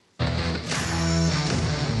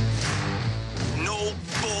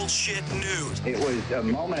bullshit news. It was a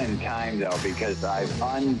moment in time, though, because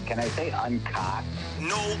can I say uncocked?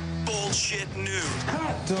 No bullshit news.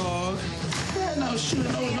 Hot dog. That no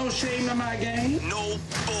shame in my game. No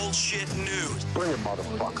bullshit news. Bring it,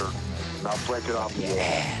 motherfucker. And I'll break it off the wall.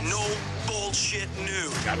 No bullshit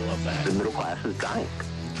news. Gotta love that. The middle class is dying.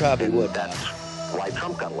 Probably And would. that's why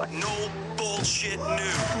Trump got elected. No bullshit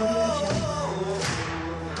news.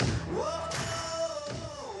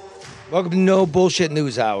 Welcome to No Bullshit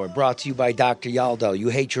News Hour, brought to you by Dr. Yaldo. You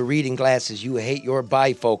hate your reading glasses. You hate your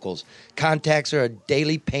bifocals. Contacts are a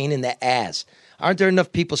daily pain in the ass. Aren't there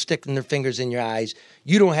enough people sticking their fingers in your eyes?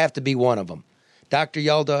 You don't have to be one of them. Dr.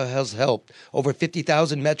 Yaldo has helped over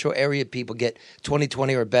 50,000 metro area people get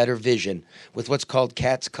 20/20 or better vision with what's called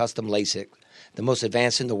CATS Custom LASIK, the most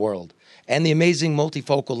advanced in the world. And the amazing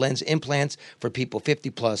multifocal lens implants for people 50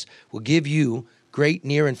 plus will give you great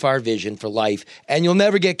near and far vision for life, and you'll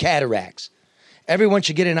never get cataracts. Everyone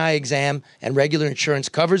should get an eye exam, and regular insurance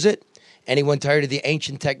covers it. Anyone tired of the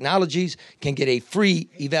ancient technologies can get a free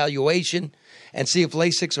evaluation and see if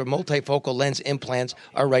LASIK or multifocal lens implants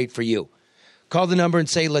are right for you. Call the number and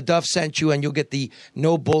say LaDuff sent you, and you'll get the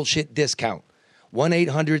no bullshit discount.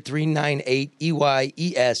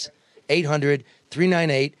 1-800-398-EYES,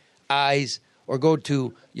 800-398-EYES, or go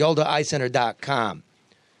to yaldoeyecenter.com.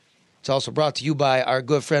 It's also brought to you by our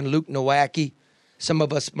good friend Luke Nowacki. Some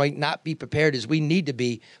of us might not be prepared as we need to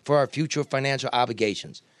be for our future financial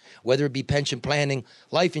obligations. Whether it be pension planning,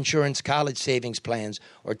 life insurance, college savings plans,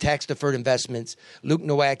 or tax-deferred investments, Luke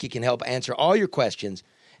Nowacki can help answer all your questions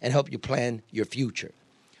and help you plan your future.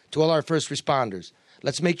 To all our first responders,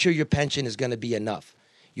 let's make sure your pension is going to be enough.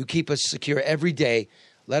 You keep us secure every day.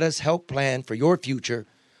 Let us help plan for your future.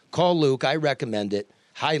 Call Luke, I recommend it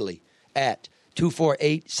highly, at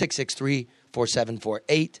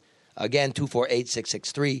 248-663-4748. Again,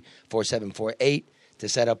 248-663-4748 to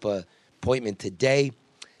set up an appointment today.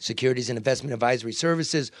 Securities and investment advisory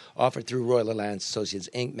services offered through Royal Alliance Associates,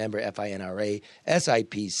 Inc., member FINRA,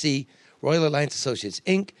 SIPC. Royal Alliance Associates,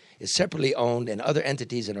 Inc. is separately owned, and other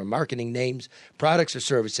entities and or marketing names, products, or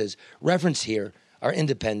services referenced here are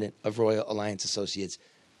independent of Royal Alliance Associates,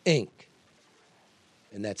 Inc.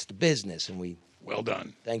 And that's the business, and we Well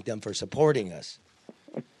done. thank them for supporting us.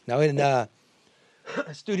 Now, in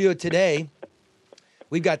studio today,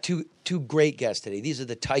 we've got two great guests today. These are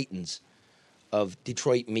the titans of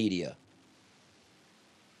Detroit media.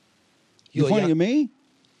 You pointing at me?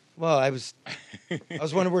 Well, I was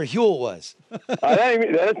wondering where Huel was.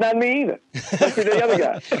 That's not me either. That's the other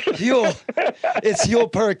guy. Huel, it's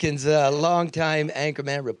Huel Perkins, a longtime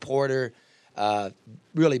anchorman, reporter,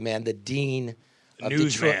 really, man, the dean of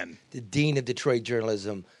Newsman. the dean of Detroit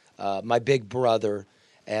journalism, my big brother,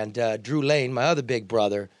 and Drew Lane, my other big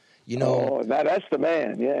brother. You know, That's the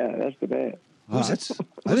man. Yeah, that's the man. I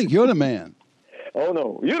think you're the man. Oh,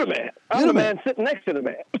 no, you're the man. I'm the man sitting next to the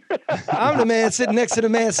man. I'm the man sitting next to the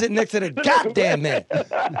man sitting next to the goddamn man.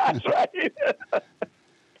 That's right.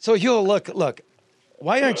 So, Huel, look,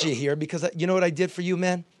 why aren't you here? Because you know what I did for you,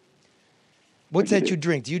 man? What's that you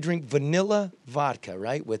drink? Do you drink vanilla vodka,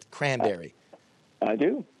 right, with cranberry? I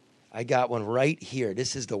do. I got one right here.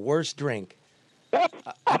 This is the worst drink. I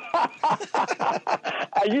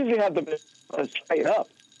usually have the straight up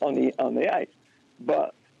on the ice,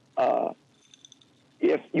 but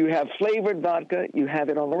if you have flavored vodka, you have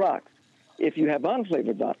it on the rocks. If you have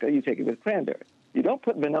unflavored vodka, you take it with cranberry. You don't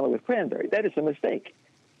put vanilla with cranberry. That is a mistake.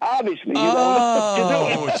 Obviously, you don't know what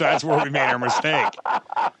you're doing. So that's where we made our mistake.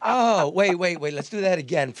 Oh, wait. Let's do that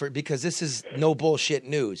again because this is no bullshit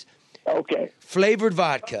news. Okay. Flavored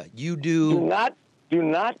vodka. You Do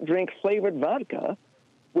not drink flavored vodka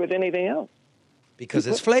with anything else. Because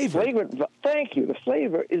it's flavored. Thank you. The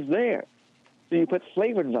flavor is there. So you put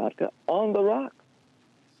flavored vodka on the rock.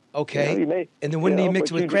 Okay. You know, and then when do you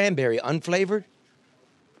mix it with cranberry? Unflavored?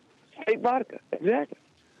 Straight vodka. Exactly.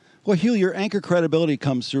 Well, Huel, your anchor credibility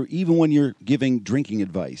comes through even when you're giving drinking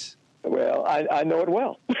advice. Well, I know it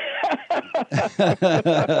well.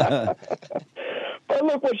 But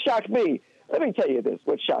look what shocked me. Let me tell you this,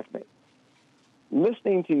 what shocked me.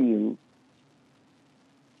 Listening to you,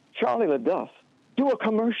 Charlie LaDuff, do a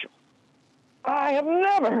commercial. I have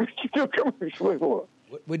never heard you do a commercial before.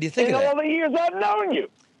 What do you think in of that? all the years I've known you.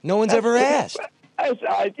 No one's ever asked.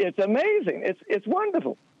 It's amazing. It's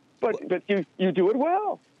wonderful. But you do it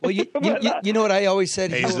well. Well, you know what I always said?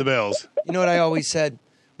 Pays the bills. You know what I always said?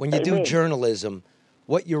 When you do journalism,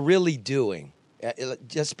 what you're really doing,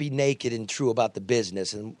 just be naked and true about the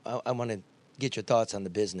business, and I want to get your thoughts on the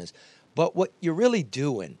business. But what you're really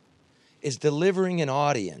doing is delivering an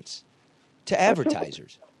audience to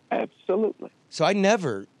advertisers. Absolutely. So I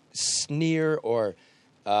never sneer or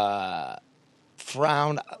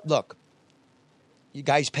frown. Look, you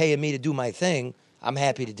guys paying me to do my thing. I'm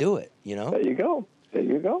happy to do it, you know? There you go. There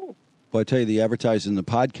you go. Well, I tell you, the advertisers in the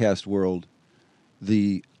podcast world,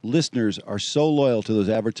 the listeners are so loyal to those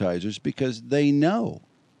advertisers because they know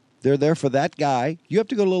they're there for that guy. You have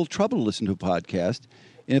to go to a little trouble to listen to a podcast.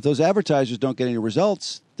 And if those advertisers don't get any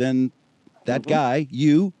results, then that guy,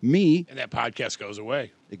 you, me, And that podcast goes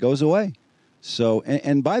away. it goes away. So,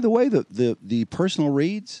 and by the way, the personal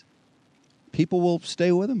reads, people will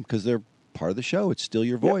stay with them because they're part of the show. It's still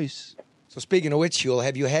your voice. So speaking of which, Huel,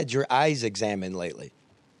 have you had your eyes examined lately?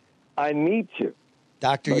 I need to.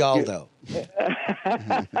 Dr. But Yaldo.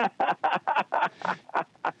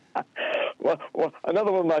 Well,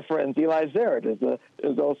 another one of my friends, Eli Zaret,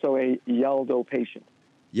 is also a Yaldo patient.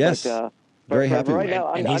 Yes. Very happy. Right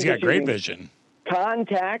now, And I'm he's got just great using vision.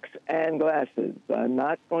 contacts and glasses. I'm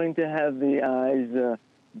not going to have the eyes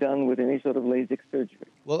done with any sort of LASIK surgery.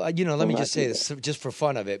 Well, let me just say this just for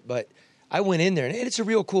fun of it, but I went in there, and it's a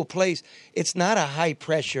real cool place. It's not a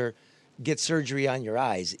high-pressure get surgery on your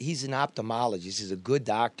eyes. He's an ophthalmologist. He's a good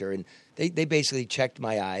doctor, and they basically checked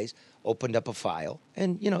my eyes, opened up a file,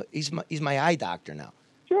 and, he's my eye doctor now.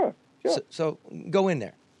 Sure. So go in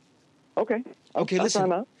there. Okay. Okay, I'll listen.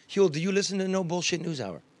 time out. Huel, do you listen to No Bullshit News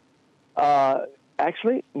Hour?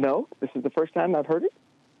 Actually, no. This is the first time I've heard it.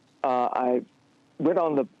 I went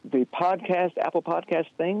on the podcast, Apple Podcast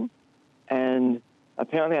thing, and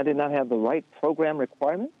apparently I did not have the right program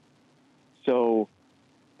requirement. So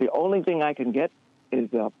the only thing I can get is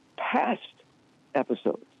past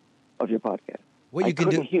episodes of your podcast. What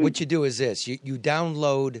you do is this: you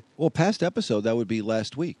download. Well, past episode, that would be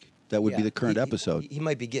last week. That would be the current episode. He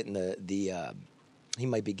might be getting he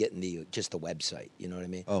might be getting just the website. You know what I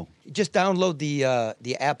mean? Oh, just download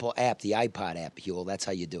the Apple app, the iPod app, Huel. That's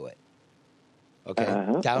how you do it. Okay,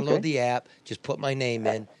 download the app. Just put my name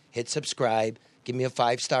in. Hit subscribe. Give me a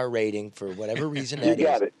 5-star rating for whatever reason that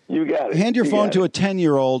is. You got it. hand your phone to a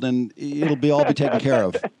 10-year-old, and it'll be all be taken care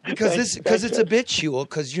of. Because it's a bit, Huel.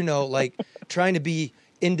 Because trying to be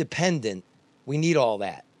independent, we need all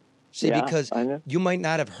that. See, because you might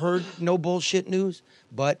not have heard No Bullshit News,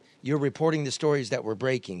 but you're reporting the stories that we're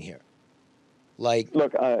breaking here.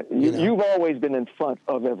 Look, you've always been in front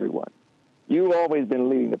of everyone. You've always been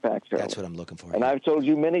leading the pack, Charlie. That's what I'm looking for. And I've told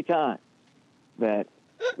you many times that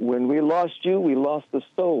when we lost you, we lost the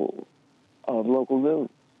soul of local news.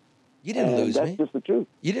 You didn't lose me. That's just the truth.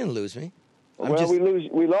 You didn't lose me. We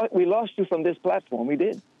lost you from this platform. We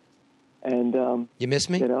did. And you miss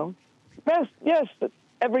me? Yes,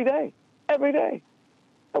 every day,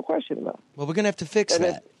 no question about it. Well, we're gonna have to fix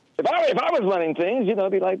that. If I was running things,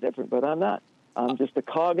 it'd be like different. But I'm not. I'm just a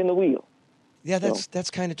cog in the wheel. Yeah,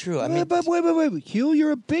 that's kind of true. I mean, but wait, Huel,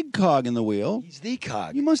 you're a big cog in the wheel. He's the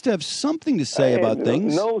cog. You must have something to say about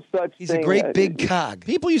things. No such He's thing. a great big cog.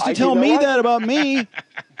 People used to tell me that about me.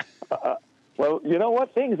 Well, you know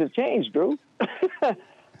what? Things have changed, Drew.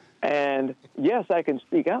 And yes, I can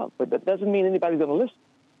speak out, but that doesn't mean anybody's going to listen.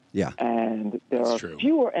 Yeah. And there are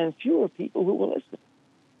fewer and fewer people who will listen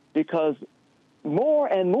because more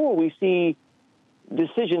and more we see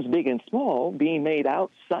decisions, big and small, being made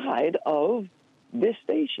outside of this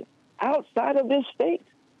station, outside of this state.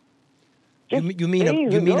 You mean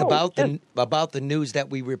about the news that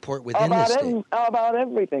we report within the state? About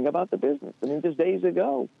everything, about the business. I mean, just days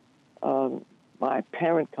ago, my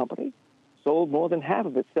parent company sold more than half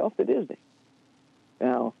of itself to Disney.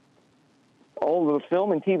 Now, all the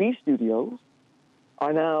film and TV studios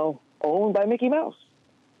are now owned by Mickey Mouse.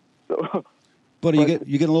 So, but you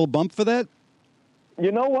get a little bump for that?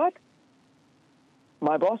 You know what?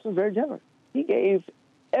 My boss was very generous. He gave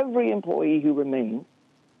every employee who remained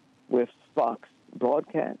with Fox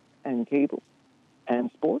broadcast and cable and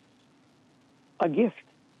sports a gift.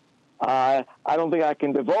 I don't think I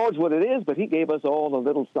can divulge what it is, but he gave us all a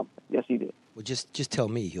little something. Yes, he did. Well, just tell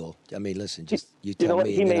me, Huel. I mean, listen, you know tell what?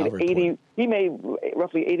 me. He made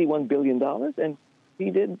roughly $81 billion, and he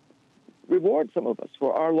did reward some of us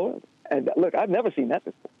for our loyalty. And look, I've never seen that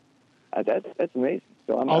before. That's amazing.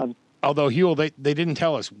 So although Huel, they didn't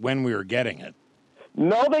tell us when we were getting it.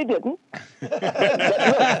 No, they didn't.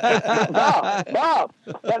 Bob,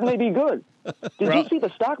 that may be good. Did you see the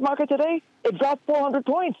stock market today? It dropped 400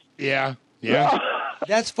 points. Yeah.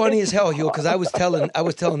 That's funny as hell, Huel, because I was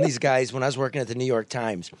telling these guys when I was working at the New York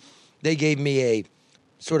Times, they gave me a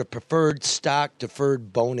sort of preferred stock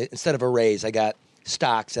deferred bonus. Instead of a raise, I got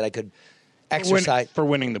stocks that I could exercise. For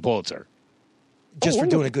winning the Pulitzer. Just for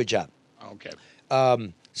doing a good job. Okay.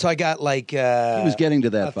 So I got like he was getting to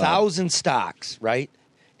that 1,000 stocks, right?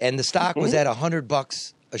 And the stock was at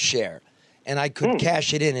 $100 a share, and I could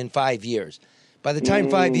cash it in 5 years. By the time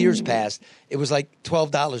 5 years passed, it was like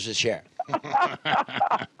 $12 a share.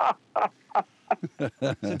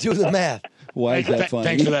 So do the math. Why is that funny?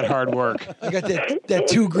 Thanks for that hard work. I got that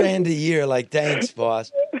 $2,000 a year. Like, thanks,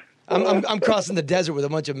 boss. I'm crossing the desert with a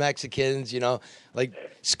bunch of Mexicans. Like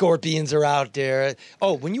scorpions are out there.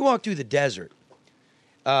 Oh, when you walk through the desert,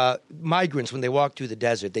 migrants, when they walk through the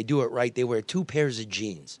desert, they do it right. They wear 2 pairs of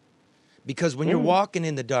jeans, because when you're walking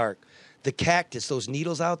in the dark, the cactus, those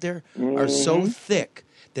needles out there, are so thick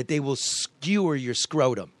that they will skewer your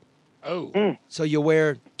scrotum. Oh. So you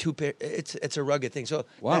wear 2 pairs. It's a rugged thing. So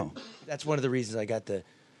Wow. that's one of the reasons I got the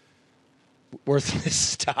worthless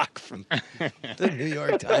stock from the New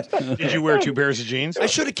York Times. Did you wear 2 pairs of jeans? I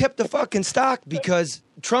should have kept the fucking stock because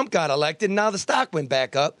Trump got elected, and now the stock went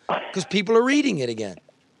back up because people are reading it again.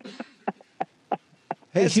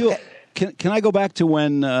 Hey, Huel, can I go back to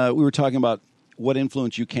when we were talking about what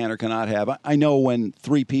influence you can or cannot have? I know when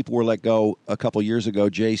 3 people were let go a couple years ago,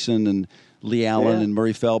 Jason and Lee Allen and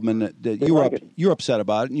Murray Feldman, that you were upset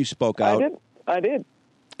about it and you spoke out. I did.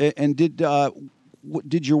 And did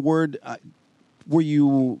your word? Were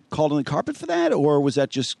you called on the carpet for that, or was that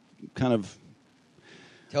just kind of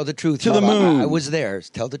tell the truth? To the moon. I was there.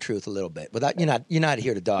 Tell the truth a little bit. Without you're not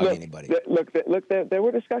here to dog anybody. Look. There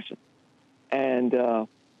were discussions, and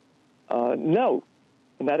no,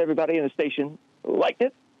 not everybody in the station liked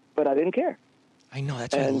it, but I didn't care. I know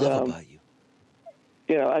that's what I love about you.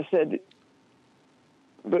 I said,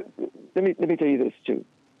 but let me tell you this too.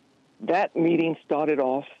 That meeting started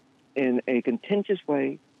off in a contentious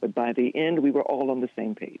way, but by the end, we were all on the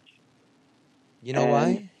same page. You know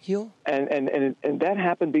why, Huel? And that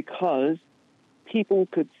happened because people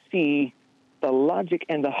could see the logic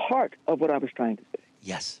and the heart of what I was trying to say.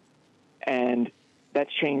 Yes. And that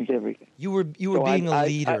changed everything. You were being a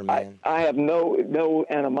leader, man. I have no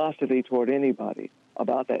animosity toward anybody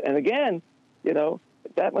about that. And again,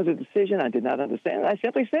 that was a decision I did not understand. I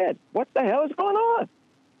simply said, "What the hell is going on?"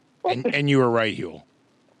 And you were right, Huel.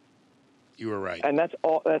 You were right. And that's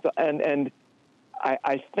all. And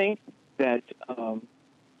I think that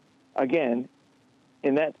again,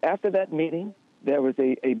 after that meeting, there was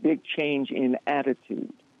a big change in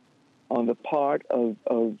attitude on the part of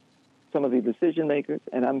some of the decision makers,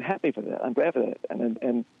 and I'm happy for that. I'm glad for that.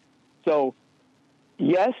 And so,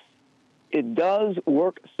 yes, it does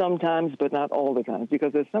work sometimes, but not all the time,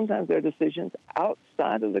 because sometimes there are decisions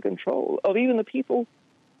outside of the control of even the people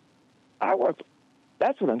I work with.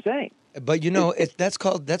 That's what I'm saying. But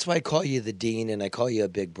that's why I call you the dean and I call you a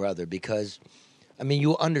big brother, because,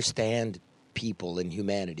 you understand people and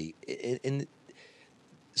humanity. In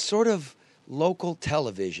sort of local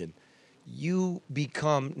television, you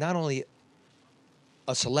become not only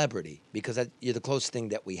a celebrity, because you're the closest thing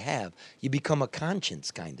that we have, you become a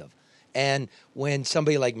conscience, kind of. And when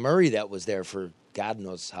somebody like Murray, that was there for God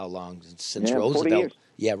knows how long, since Roosevelt.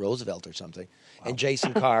 Yeah, Roosevelt or something. Wow. And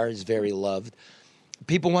Jason Carr is very loved.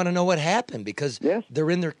 People want to know what happened because they're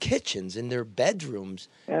in their kitchens, in their bedrooms.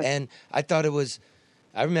 Yes. And I thought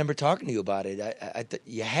I remember talking to you about it. I thought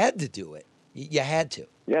you had to do it. You had to.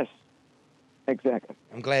 Yes, exactly.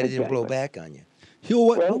 I'm glad it didn't blow back on you.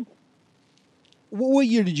 Huel, what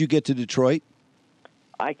year did you get to Detroit?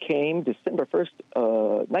 I came December 1st,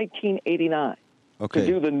 1989, to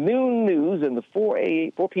do the noon news and the 4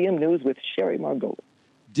 p.m. news with Sherry Margolis.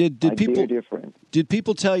 Did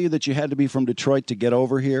people tell you that you had to be from Detroit to get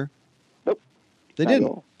over here? Nope. They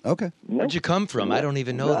didn't? Okay. Nope. Where'd you come from? I don't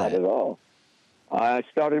even know that. Not at all. I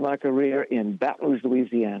started my career in Baton Rouge,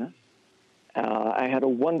 Louisiana. I had a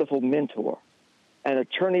wonderful mentor, an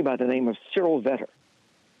attorney by the name of Cyril Vetter,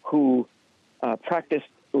 who practiced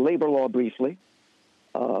labor law briefly,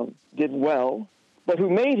 did well, but who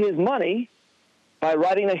made his money by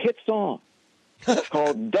writing a hit song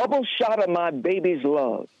called Double Shot of My Baby's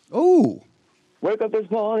Love. Oh. Wake up this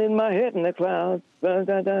morning, my head in the clouds. Da,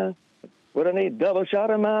 da, da. What I need, double shot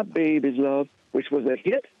of my baby's love, which was a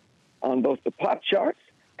hit on both the pop charts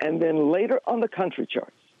and then later on the country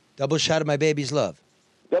charts. Double Shot of My Baby's Love.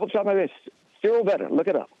 Double Shot of My Baby's. Cyril Vetter, look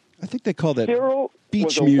it up. I think they call that Cyril beach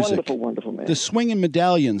was a music. Wonderful, wonderful man. The Swingin'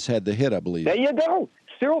 Medallions had the hit, I believe. There you go.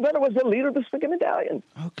 Cyril Vetter was the leader of the Swingin' Medallions.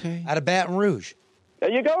 Okay. Out of Baton Rouge.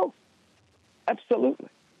 There you go. Absolutely.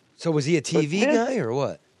 So was he a TV guy or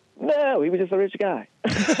what? No, he was just a rich guy.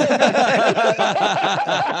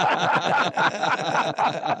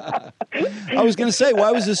 I was going to say,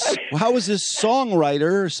 how was this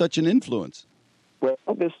songwriter such an influence? Well,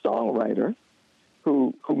 this songwriter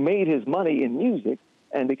who made his money in music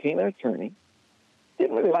and became an attorney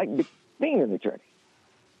didn't really like being an attorney.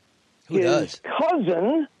 Who does? His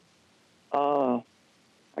cousin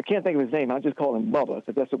I can't think of his name. I'll just call him Bubba,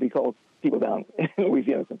 because that's what we call people down in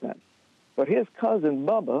Louisiana sometimes. But his cousin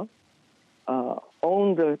Bubba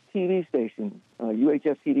owned a TV station,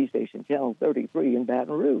 UHF TV station, Channel 33 in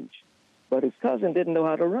Baton Rouge. But his cousin didn't know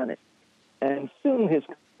how to run it. And soon his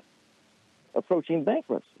approaching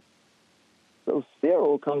bankruptcy. So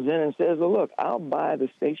Cyril comes in and says, well, look, I'll buy the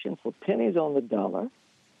station for pennies on the dollar,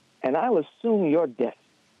 and I'll assume your debt.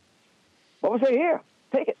 Bubba say, here,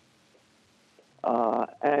 take it.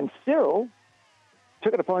 And Cyril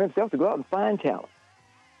took it upon himself to go out and find talent.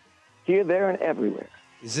 Here, there, and everywhere.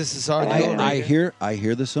 Is this the song? I hear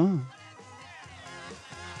the song.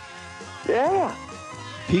 Yeah.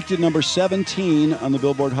 Peaked at number 17 on the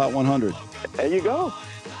Billboard Hot 100. There you go.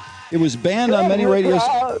 It was banned on many radios.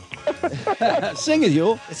 Sing it,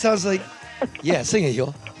 Huel. It sounds like, yeah, sing it,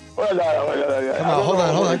 Huel. Well, no. Come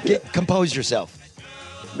on, hold on. Compose yourself.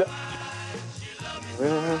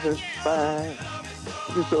 Well, it's fine.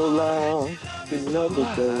 It's so long. You know it's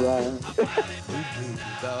so right.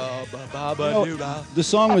 The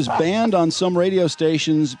song was banned on some radio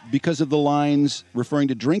stations because of the lines referring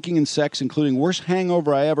to drinking and sex, including worst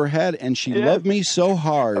hangover I ever had, and she loved me so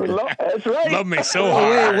hard. That's right. Love me so Oh,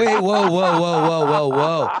 hard. wait,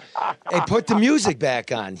 whoa. Hey, put the music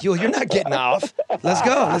back on. You're not getting off. Let's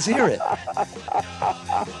go. Let's hear it.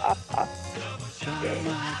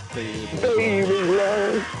 Baby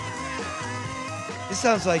love. This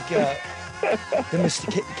sounds like the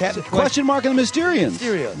Captain Question mark on the Mysterians.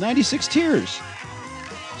 Mysterians. 96 Tears.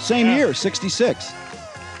 Same year, 66.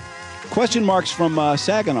 Question marks from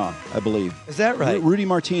Saginaw, I believe. Is that right? Rudy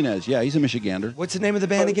Martinez. Yeah, he's a Michigander. What's the name of the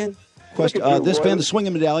band again? This band, the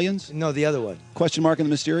Swingin' Medallions. No, the other one. Question mark on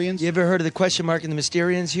the Mysterians. You ever heard of the question mark in the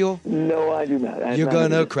Mysterians, Huel? No, I do not. You're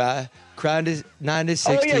gonna cry to 96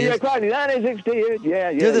 Oh, yeah, tears. crying 96 tears.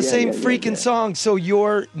 Yeah. They're the same freaking song. So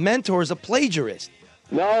your mentor is a plagiarist.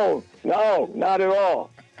 No, not at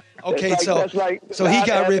all. Okay, That's like so he not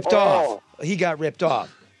got at ripped all. off. He got ripped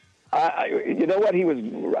off. You know what? He was,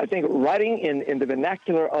 I think, writing in the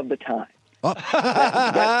vernacular of the time. That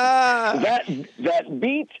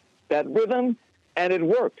beat, that rhythm, and it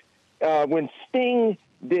worked. When Sting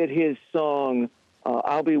did his song,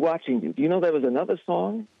 I'll Be Watching You, do you know there was another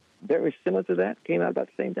song very similar to that, came out about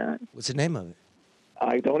the same time? What's the name of it?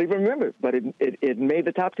 I don't even remember, but it made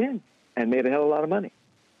the top 10 and made a hell of a lot of money.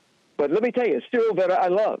 But let me tell you, Cyril Vetter I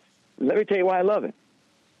love. Let me tell you why I love it.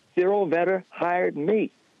 Cyril Vetter hired me.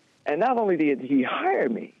 And not only did he hire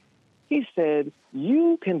me, he said,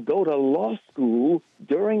 you can go to law school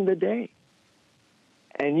during the day,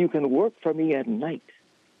 and you can work for me at night.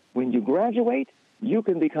 When you graduate, you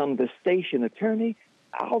can become the station attorney.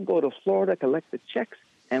 I'll go to Florida, collect the checks,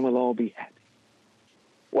 and we'll all be happy.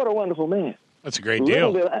 What a wonderful man. That's a great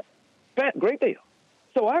deal. Great deal.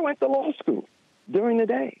 So I went to law school during the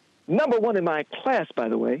day. Number one in my class, by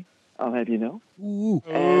the way, I'll have you know. Ooh.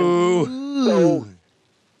 And so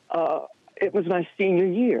it was my senior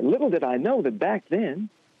year. Little did I know that back then,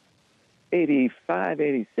 85,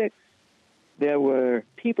 86, there were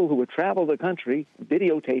people who would travel the country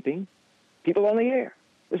videotaping people on the air.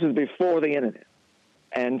 This was before the internet.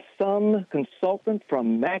 And some consultant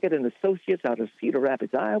from Maggott and Associates out of Cedar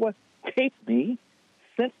Rapids, Iowa, taped me,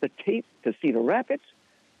 sent the tape to Cedar Rapids.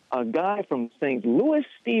 A guy from St. Louis,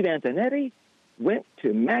 Steve Antonetti, went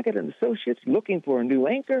to Maggott and Associates looking for a new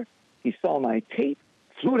anchor. He saw my tape,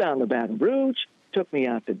 flew down to Baton Rouge, took me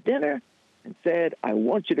out to dinner, and said, I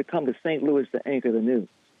want you to come to St. Louis to anchor the news.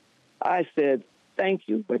 I said, thank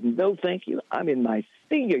you, but no thank you. I'm in my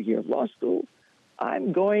senior year of law school.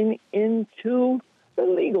 I'm going into the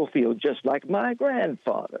legal field, just like my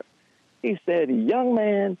grandfather. He said, young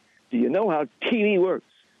man, do you know how TV works?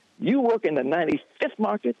 You work in the 95th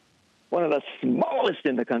market, one of the smallest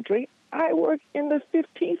in the country. I work in the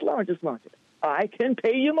 15th largest market. I can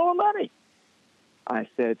pay you more money. I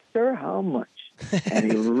said, sir, how much?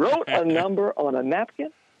 And he wrote a number on a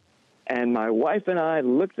napkin, and my wife and I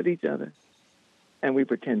looked at each other, and we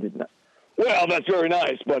pretended not. Well, that's very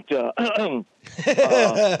nice, but Mr.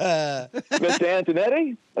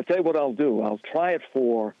 Antonetti, I'll tell you what I'll do. I'll try it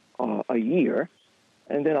for a year,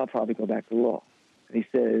 and then I'll probably go back to law. And he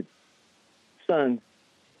said, son,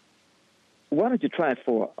 why don't you try it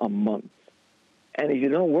for a month? And if you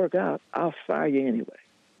don't work out, I'll fire you anyway.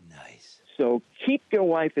 Nice. So keep your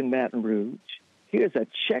wife in Baton Rouge. Here's a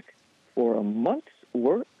check for a month's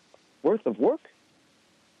worth of work,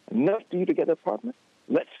 enough for you to get an apartment.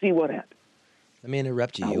 Let's see what happens. Let me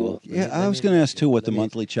interrupt you, Huel. Yeah, I was going to ask, too, what the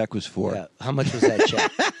monthly check was for. Yeah. How much was that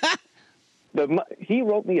check? He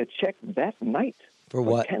wrote me a check that night. For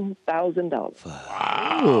what? $10,000.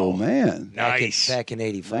 Oh, man. Nice. Back in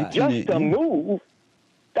 85. Just to move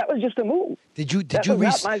That was just a move. Did you That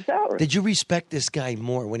was not my salary. Did you respect this guy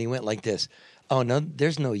more when he went like this? Oh no,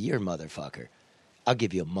 there's no year, motherfucker. I'll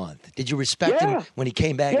give you a month. Did you respect him when he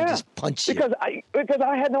came back and just punched you? Because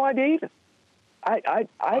I had no idea either. I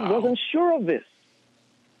wasn't sure of this.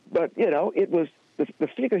 But, it was the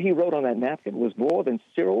figure he wrote on that napkin was more than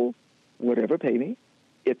Cyril would ever pay me.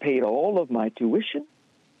 It paid all of my tuition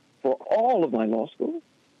for all of my law school.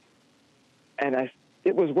 And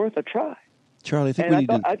it was worth a try. Charlie, I think And we need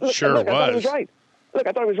to. I thought it was right. Look,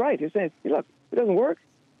 I thought it was right. He said, look, it doesn't work.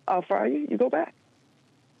 I'll fire you. You go back.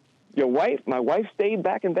 My wife stayed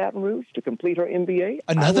back in Baton Rouge to complete her MBA.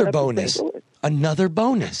 Another bonus. Another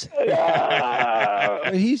bonus.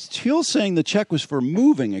 Huel's saying the check was for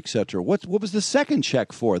moving, etc. What was the second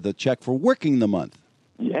check for? The check for working the month?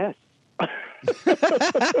 Yes.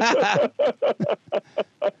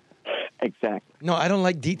 Exactly. No, I don't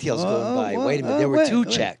like details going by. Wait a minute. There were two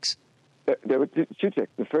checks. There were two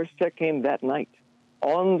checks. The first check came that night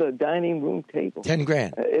on the dining room table.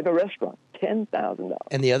 $10,000 in a restaurant. $10,000.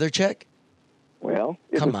 And the other check? Well,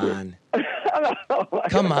 come on.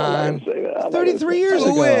 Come on. 33 years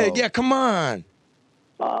ago. Yeah, come on.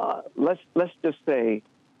 Let's just say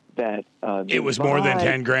that it was more than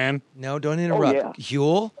 $10,000. No, don't interrupt.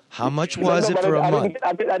 Huel, how much was it for a month?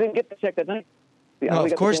 I didn't get the check that night. See, no,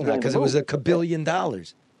 of course not, because it was $1 billion.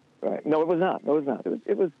 Right? No, it was not.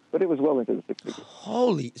 It was, but it was well into the six figures.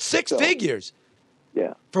 Holy six figures!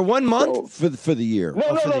 Yeah. For 1 month? For the year.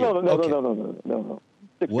 No.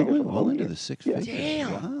 6 Well into the 6 figures.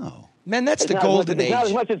 Damn. Wow. Man, that's the golden age.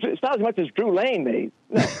 It's not as much as Drew Lane made.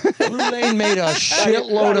 No. Drew Lane made a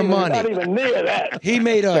shitload of money. Not even near that. He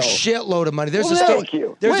made a shitload of money. There's a story. Thank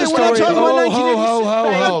you. There's a story.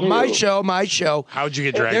 Ho. My show. How'd you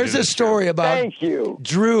get dragged? There's a story about Thank you.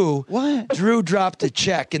 Drew. What? Drew dropped a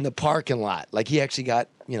check in the parking lot. Like he actually got,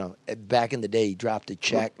 back in the day, he dropped a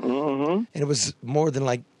check. Mm-hmm. And it was more than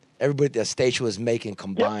like everybody at the station was making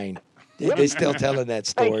combined. Yep. They're still telling that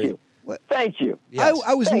story. Thank you. Thank you. Yes.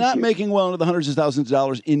 I was not making well into the hundreds of thousands of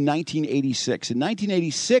dollars in 1986. In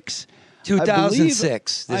 1986,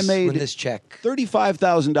 2006, I made when this check.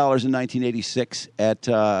 $35,000 in 1986 at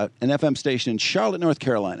an FM station in Charlotte, North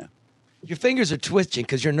Carolina. Your fingers are twitching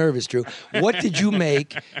because you're nervous, Drew. What did you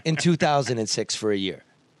make in 2006 for a year?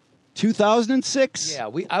 2006? Yeah,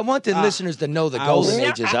 I want the listeners to know the golden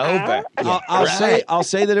age is over. I'll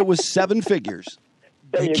say that it was 7 figures.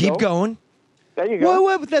 Keep going. There you go.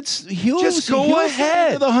 Well, but that's Huel. Just go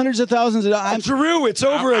ahead. The hundreds of thousands of dollars. Drew, it's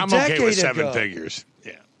over a decade okay with 7 ago. figures.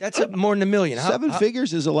 Yeah, that's more than $1 million. 7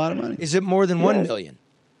 figures is a lot of money. Is it more than $1 million?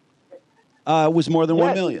 It was more than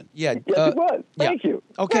 $1 million. Yeah, Yes, it was. Thank you.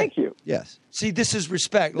 Okay. Thank you. Yes. See, this is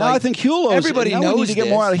respect. Now I think Huel owes everybody now knows we need to get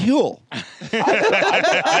this. more out of Huel.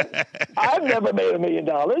 I've never made $1 million,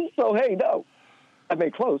 so hey, no. I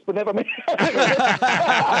made close, but never made.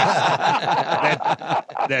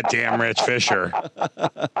 that damn Rich Fisher.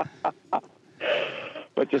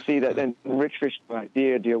 But you see that, and Rich Fisher, my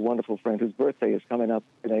dear, wonderful friend, whose birthday is coming up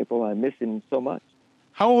in April. I miss him so much.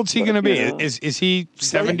 How old's he going to be? Yeah. Is he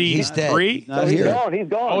 73? He's dead. Not He's here. gone. He's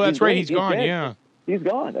gone. Oh, that's right. He's gone. dead. Yeah. He's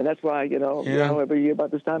gone, and that's why every year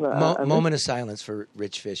about this time. Moment of silence for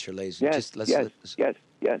Rich Fisher, ladies. Yes,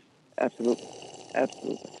 yes, absolutely.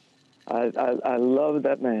 I love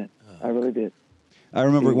that man. I really did. I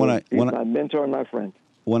remember when he's my mentor and my friend.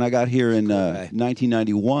 When I got here in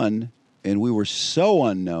 1991, and we were so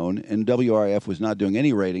unknown, and WRIF was not doing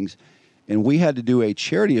any ratings, and we had to do a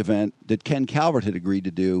charity event that Ken Calvert had agreed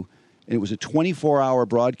to do, and it was a 24-hour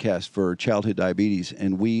broadcast for childhood diabetes,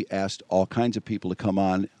 and we asked all kinds of people to come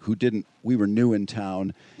on who didn't. We were new in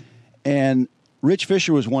town, and Rich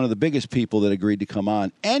Fisher was one of the biggest people that agreed to come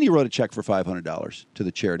on, and he wrote a check for $500 to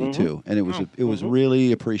the charity too, and it was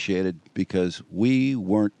really appreciated because we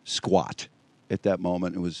weren't squat at that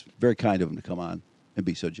moment. It was very kind of him to come on and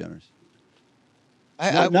be so generous.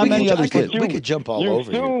 Not many others did. We could jump all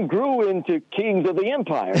over you. You soon grew into kings of the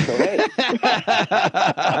empire, so hey.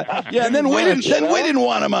 Yeah, and then we didn't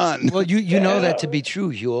want him on. Well, you know that to be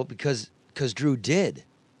true, Huel, because Drew did,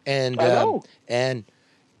 and I know. And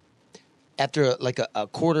after like a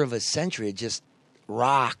quarter of a century, just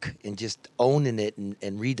rock and just owning it and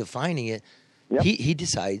redefining it, Yep. he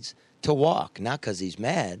decides to walk, not because he's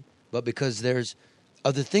mad, but because there's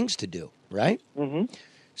other things to do, right? Mm-hmm.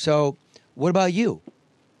 So, what about you?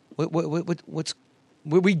 What's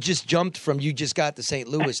we just jumped from you just got to St.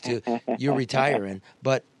 Louis to you're retiring,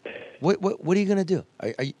 but what are you going to do?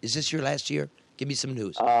 Is this your last year? Give me some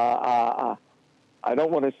news. I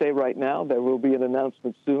don't want to say right now. There will be an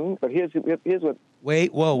announcement soon. But here's what.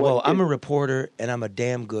 Wait, whoa! I'm a reporter, and I'm a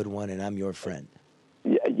damn good one, and I'm your friend.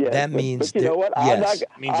 Yeah, Yes, that means but you know what? yes.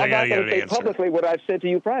 Means I I'm gotta not get going an to say answer. publicly what I've said to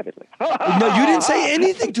you privately. No, you didn't say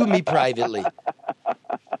anything to me privately.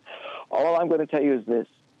 All I'm going to tell you is this.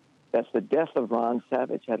 That's the death of Ron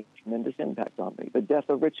Savage had a tremendous impact on me. The death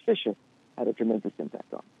of Rich Fisher had a tremendous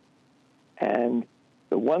impact on me. And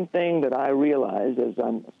the one thing that I realize is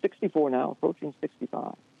I'm 64 now, approaching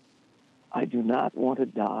 65. I do not want to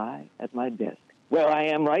die at my desk, where I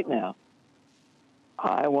am right now.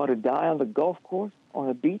 I want to die on the golf course, on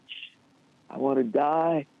a beach. I want to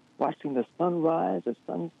die watching the sunrise or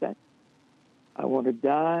sunset. I want to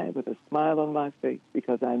die with a smile on my face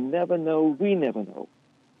because I never know, we never know,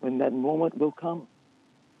 when that moment will come.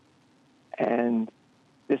 And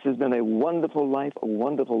this has been a wonderful life, a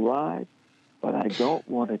wonderful ride, but I don't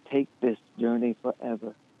want to take this journey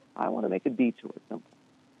forever. I want to make a detour at some point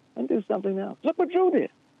and do something else. Look what Drew did.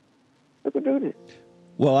 Look what Drew did.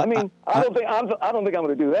 Well, I mean, I don't think I'm going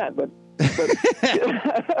to do that, but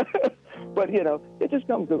but you know, it just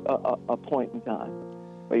comes to a point in time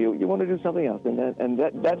where you want to do something else, and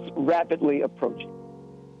that's rapidly approaching.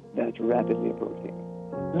 That's rapidly approaching.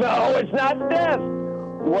 No, it's not death.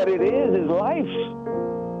 What it is life.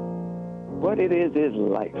 What it is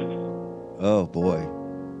life. oh boy,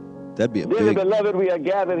 that'd be a Dearly big. beloved, we are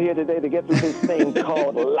gathered here today to get through this thing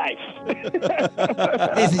called life.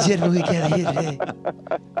 Ladies and gentlemen, we gather here today.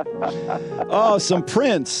 Oh, some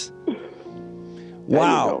Prince. There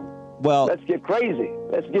Wow. you go. Well, Let's get crazy.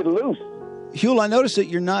 Let's get loose. Huel, I noticed that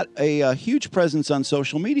you're not a huge presence on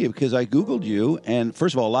social media because I Googled you, and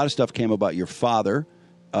first of all, a lot of stuff came about your father,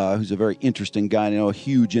 who's a very interesting guy. I know a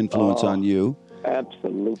huge influence on you,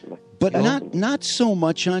 Absolutely. but not so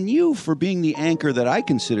much on you for being the anchor that I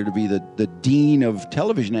consider to be the dean of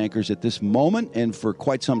television anchors at this moment, and for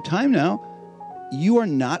quite some time now. You are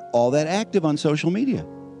not all that active on social media.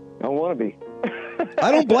 Don't want to be.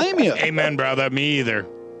 I don't blame you. Amen, brother. Me either.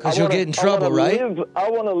 Because you'll get in trouble, right? I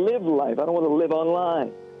want to live life. I don't want to live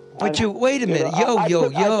online. But wait a minute.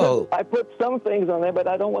 I put some things on there, but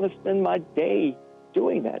I don't want to spend my day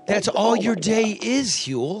doing that. That's all your day is,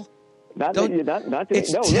 Huel. Not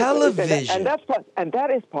it's no, television. And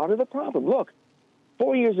that is part of the problem. Look,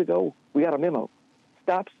 4 years ago, we got a memo.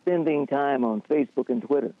 Stop spending time on Facebook and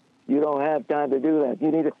Twitter. You don't have time to do that.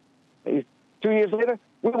 You need to. 2 years later,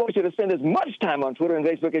 we want you to spend as much time on Twitter and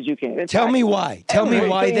Facebook as you can. Tell me why. Tell me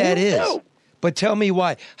why that is. Do. But tell me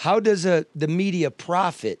why. How does the media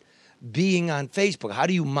profit being on Facebook? How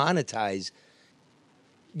do you monetize,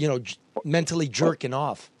 mentally jerking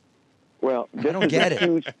off? Well, I don't get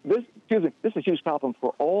it. This is a huge problem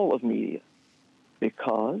for all of media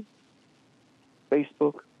because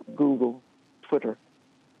Facebook, Google, Twitter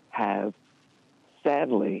have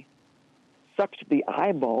sadly sucked the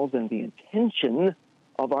eyeballs and the attention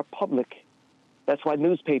of our public. That's why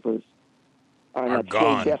newspapers are in that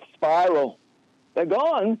slow death spiral. They're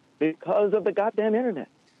gone because of the goddamn internet.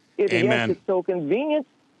 Amen. Yes, it's so convenient.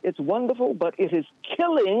 It's wonderful, but it is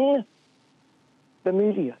killing the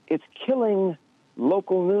media. It's killing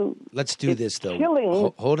local news. Let's do this, though.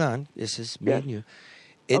 Killing. Hold on. This is me and you.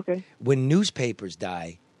 Okay. When newspapers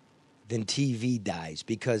die, then TV dies,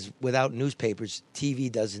 because without newspapers,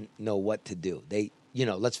 TV doesn't know what to do.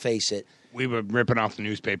 Let's face it. We were ripping off the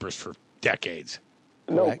newspapers for decades.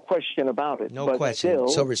 No Correct. question about it. No but question. Still,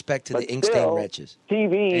 So respect to but the ink-stained still, wretches.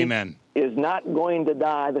 TV Amen. is not going to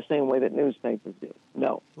die the same way that newspapers did.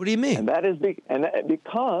 No. What do you mean? And that is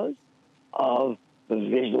because of the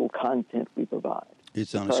visual content we provide.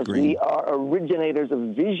 It's on a Because screen. we are originators of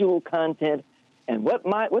visual content. And what do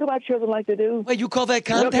my children like to do? Wait, you call that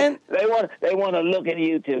content? They want to look at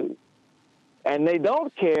YouTube, and they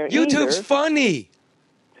don't care. YouTube's either. funny.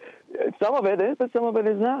 Some of it is, but some of it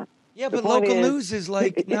is not. Yeah, The but point local is- news is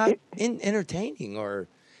not entertaining or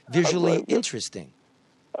visually interesting.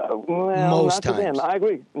 Well, Most not to them. times. I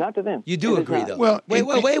agree. Not to them. You do It is agree, not. though. Well, wait.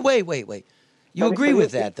 You But agree it-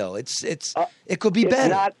 with that, though. It could be It's better.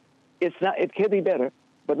 not. It's not. It could be better.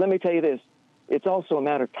 But let me tell you this: it's also a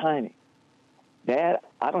matter of timing. Dad,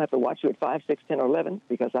 I don't have to watch you at 5, 6, 10, or 11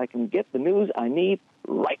 because I can get the news I need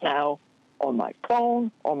right now on my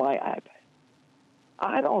phone or my iPad.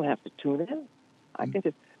 I don't have to tune in. I can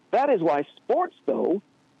just. That is why sports, though,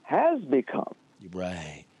 has become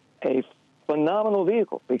Right. a phenomenal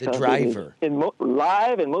vehicle because driver. it is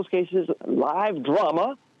live, in most cases, live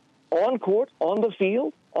drama on court, on the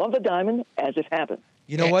field, on the diamond as it happens.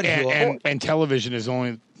 You know what? And television is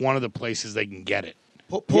only one of the places they can get it.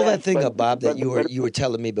 Pull Yes, that thing but- up, Bob, that but- you were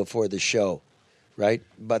telling me before the show, right?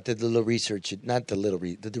 About the little research, not the little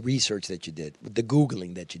the research that you did, the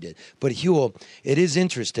Googling that you did. But Huel, it is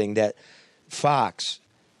interesting that Fox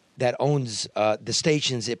that owns the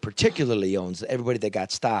stations it particularly owns, everybody that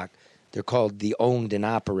got stock, they're called the owned and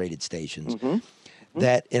operated stations,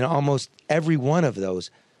 that in almost every one of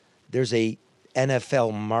those, there's a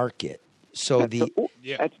NFL market. So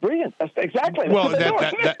that's brilliant. That's exactly. Well,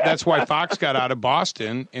 that's why Fox got out of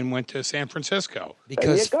Boston and went to San Francisco.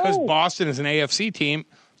 Because Boston is an AFC team,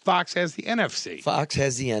 Fox has the NFC. Fox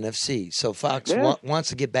has the NFC. So Fox wants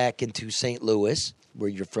to get back into St. Louis, where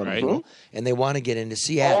you're from, Right. and they want to get into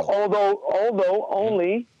Seattle. Although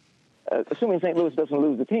only, assuming St. Louis doesn't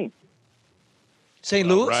lose the team. St.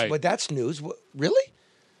 Louis? right. But that's news. Really?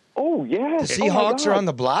 Oh, yeah. The Seahawks are on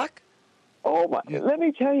the block? Oh, my. Let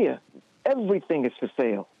me tell you, everything is for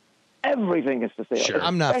sale. Everything is for sale. Sure.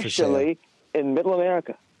 I'm not for sale. Especially in Middle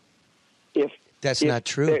America. That's If not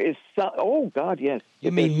true. There is oh, God, yes. You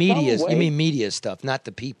If mean there's media? some You way- mean media stuff, not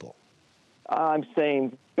the people. I'm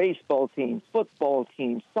saying baseball teams, football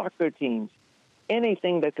teams, soccer teams,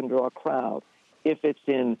 anything that can draw a crowd. If it's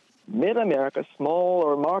in Mid-America, small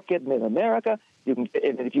or market Mid-America, and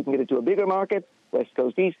if you can get it to a bigger market, West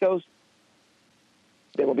Coast, East Coast,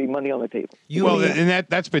 there will be money on the table. And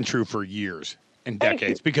that's been true for years and Thank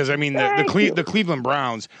decades. you. Because, I mean, Thank you. the Cleveland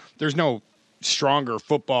Browns, there's no stronger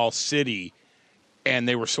football city, and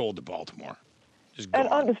they were sold to Baltimore. Just And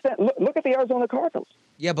gone. understand, look at the Arizona Cardinals.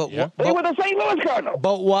 Yeah, but Yeah. They were the St. Louis Cardinals.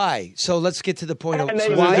 but why? So let's get to the point of And they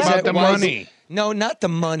why left is about that the why is money. it- No, not the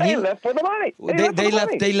money. They left for the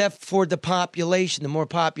money. They left for the population. The more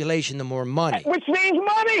population, the more money. Which means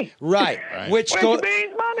money. Right. Right. Which Which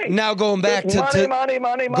means money. now going back It's to money, to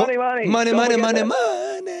money. Go- Don't money, forget money, that.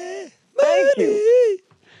 money. Thank you.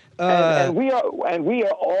 Uh, And we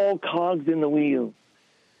are all cogs in the wheel,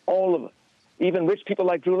 all of us. Even rich people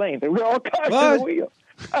like Drew Lane, we're all cogs in What? the wheel.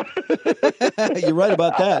 You're right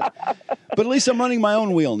about that. But at least I'm running my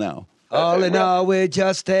own wheel now. All in all, we're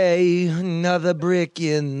just another brick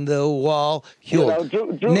in the wall. You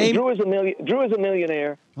Huel, know, name. Drew is a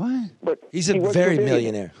millionaire, What? but He's he a works very for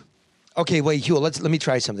millionaire. Okay, wait, Huel. Let me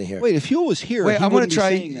try something here. Wait, if Huel was here, Wait, he I want wouldn't to be try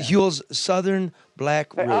saying that. Huel's Southern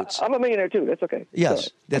Black Hey, roots. I'm a millionaire too. That's okay. Yes,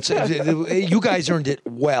 that's you guys earned it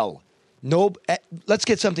well. No, let's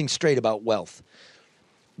get something straight about wealth.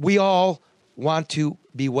 We all want to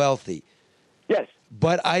be wealthy, Yes.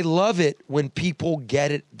 but I love it when people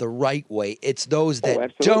get it the right way. It's those that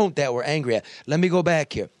absolutely. don't that we're angry at. Let me go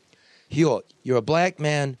back here. Huel, you're a black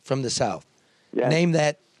man from the South. Yes. Name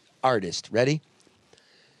that artist. Ready?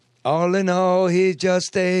 All in all, he's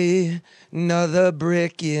just another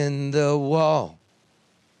brick in the wall.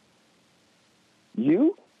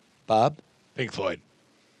 You? Bob? Pink Floyd.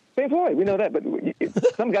 Pink Floyd, we know that, but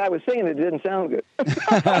some guy was singing it didn't sound good.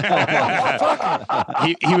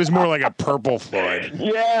 He was more like a Purple Floyd.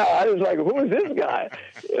 Yeah, I was like, who is this guy?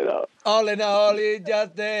 You know. All in all, it's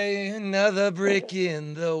just another brick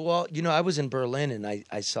in the wall. You know, I was in Berlin and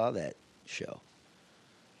I saw that show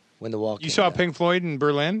when the wall came You saw down. Pink Floyd in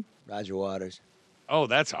Berlin? Roger Waters. Oh,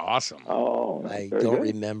 that's awesome. Oh, I very don't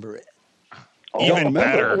good. remember it Even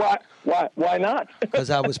better. Why not? because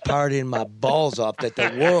I was partying my balls off that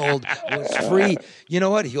the world was free. You know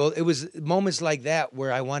what? It was moments like that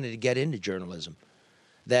where I wanted to get into journalism.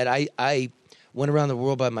 That I went around the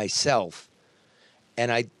world by myself and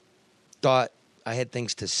I thought I had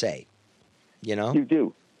things to say. You know? You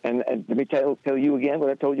do. And let me tell you again what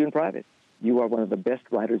I told you in private. You are one of the best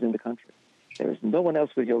writers in the country. There is no one else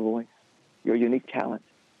with your voice, your unique talent.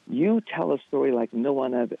 You tell a story like no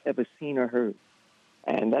one I've ever seen or heard.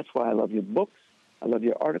 And that's why I love your books, I love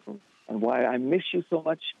your articles, and why I miss you so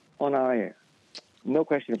much on our air. No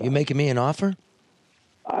question about You it. making me an offer?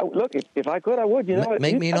 Look, if I could, I would. You know,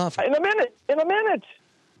 Make me an offer. In a minute.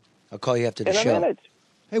 I'll call you after the In a show. minute.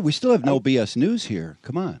 Hey, we still have no BS news here.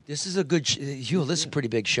 Come on. This is a good Huel, this is a pretty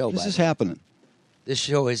big show. This by is the way. happening. This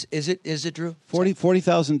show is it Drew?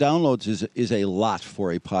 40,000 downloads is a lot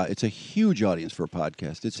for a pod. It's a huge audience for a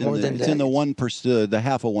podcast. It's More in than the, it's in the that. 1%, the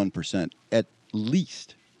half of 1% at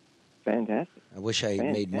least. Fantastic. I wish I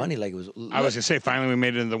made money like it was. I was going to say, finally we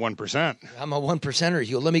made it into the 1%. I'm a 1%er,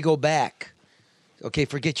 Huel. Let me go back. Okay,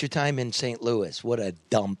 forget your time in St. Louis. What a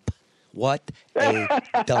dump. What a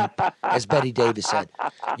dump, as Betty Davis said.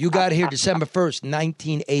 You got here December 1st,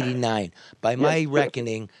 1989. By my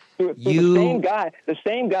reckoning, The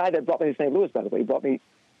same guy that brought me to St. Louis, by the way, brought me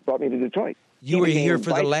to Detroit. you He were became here for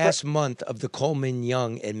the vice last month of the Coleman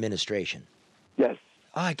Young administration. Yes.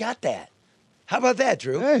 Oh, I got that. How about that,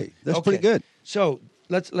 Drew? Hey, that's pretty good. So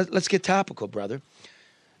let's get topical, brother.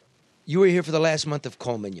 You were here for the last month of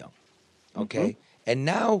Coleman Young, okay? And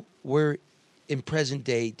now we're in present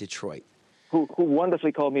day Detroit. who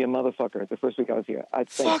wonderfully called me a motherfucker the first week I was here. I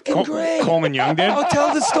think Fucking great. Coleman Young did? Oh,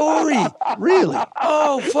 tell the story. Really?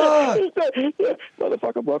 Oh, fuck. Yeah,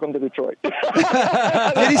 motherfucker, welcome to Detroit. Did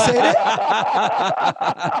he say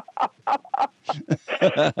that?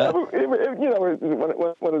 You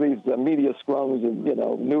know, one of these media scrums, and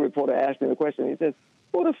new reporter asked me the question. He says,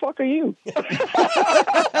 "Who the fuck are you?"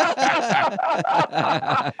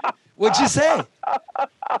 What'd you say?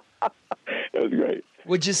 It was great.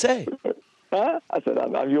 What'd you say? Huh? I said,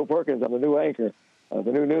 I'm Huel Perkins. I'm the new anchor,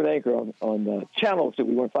 the new noon anchor on Channel 2.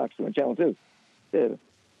 We weren't Fox 2, on Channel 2. Said,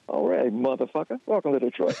 all right, motherfucker. Welcome to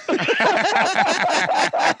Detroit.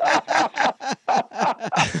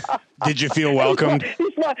 Did you feel welcomed?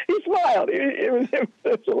 He smiled. It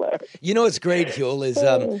was hilarious. You know what's great, Huel, is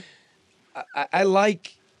I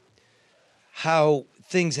like how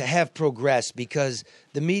things have progressed because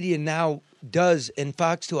the media now does, and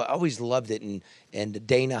Fox 2, I always loved it, and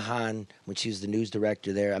Dana Hahn, when she was the news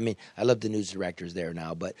director there, I mean, I love the news directors there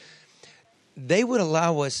now, but they would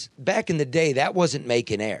allow us, back in the day, that wasn't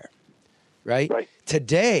making air, right? Right.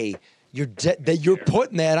 Today, you're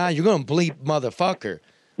putting that on, you're going to bleep motherfucker,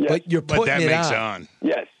 Yes. but you're But putting that it makes it on. on.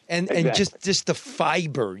 Yes. And exactly. just the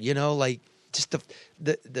fiber, like just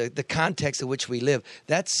the context in which we live.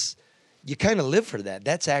 That's, you kind of live for that.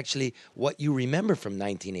 That's actually what you remember from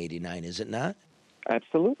 1989, is it not?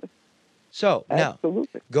 Absolutely. So now,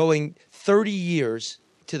 Absolutely. going 30 years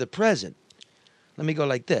to the present, let me go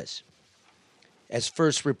like this. As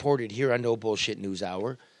first reported here on No Bullshit News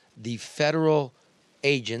Hour, the federal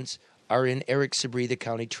agents are in Eric Sabri, the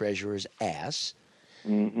county treasurer's ass.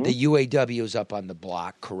 Mm-hmm. The UAW is up on the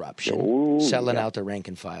block, corruption, selling out the rank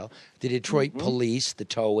and file. The Detroit police, the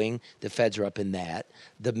towing, the feds are up in that.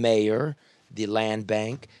 The mayor, the land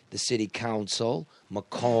bank, the city council,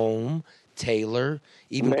 Macomb, Taylor,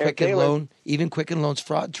 even Mayor Quicken Taylor. Loan, even Quicken Loan's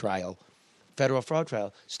fraud trial, federal fraud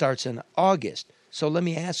trial, starts in August. So let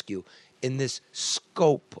me ask you, in this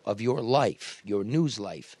scope of your life, your news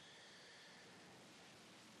life,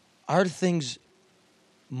 are things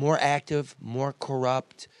more active, more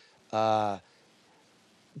corrupt?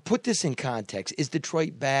 Put this in context. Is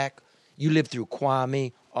Detroit back? You lived through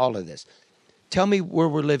Kwame, all of this. Tell me where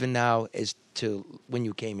we're living now as to when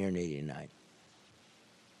you came here in 89.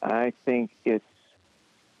 I think it's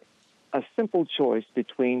a simple choice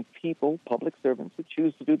between people, public servants, who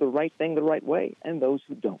choose to do the right thing the right way, and those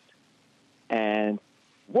who don't. And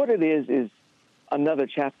what it is another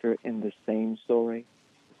chapter in the same story,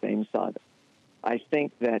 the same saga. I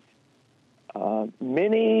think that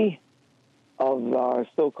many of our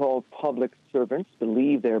so-called public servants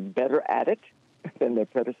believe they're better at it than their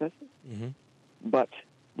predecessors, but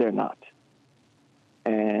they're not.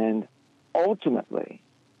 And ultimately,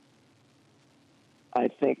 I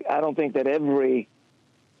don't think that every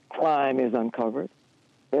crime is uncovered.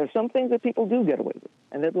 There are some things that people do get away with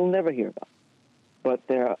and that we'll never hear about. But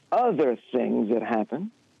there are other things that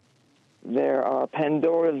happen. There are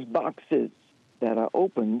Pandora's boxes that are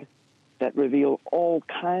opened that reveal all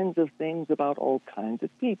kinds of things about all kinds of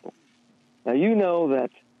people. Now, you know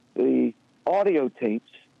that the audio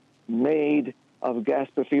tapes made of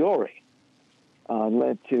Gaspar Fiore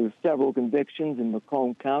led to several convictions in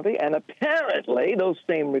Macomb County, and apparently those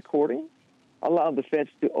same recordings allowed the feds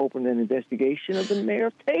to open an investigation of the mayor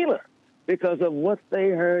of Taylor because of what they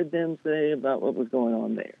heard them say about what was going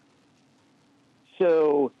on there.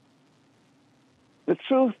 So the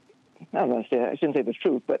truth, I shouldn't say the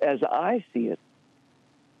truth, but as I see it,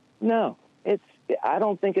 no, I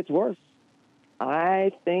don't think it's worse.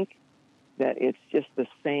 I think that it's just the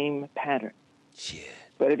same pattern. Shit.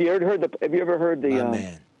 But have you ever heard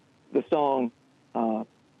the song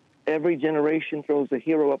 "Every Generation Throws a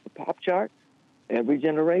Hero Up the Pop Chart"? Every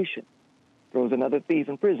generation throws another thief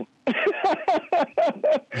in prison.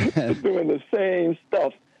 Doing the same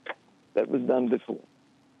stuff that was done before.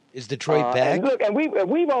 Is Detroit back? And look, and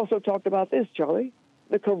we've also talked about this, Charlie,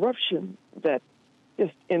 the corruption that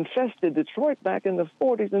just infested Detroit back in the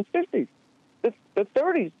 40s and 50s, the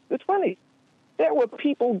 30s, the 20s. There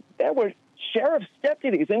were sheriff's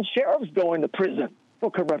deputies and sheriffs going to prison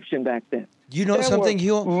for corruption back then. You know something,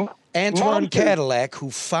 Huel? Antoine monsters. Cadillac, who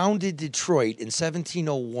founded Detroit in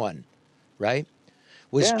 1701, right,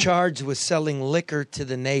 was charged with selling liquor to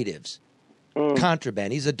the natives.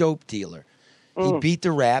 Contraband. He's a dope dealer. He beat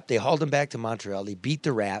the rap. They hauled him back to Montreal. He beat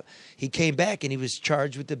the rap. He came back, and he was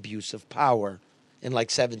charged with abuse of power in like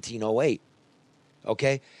 1708.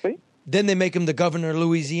 Okay? See? Then they make him the governor of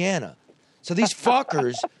Louisiana. So these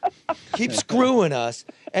fuckers keep screwing us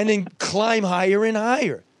and then climb higher and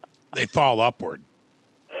higher. They fall upward.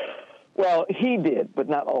 Well, he did, but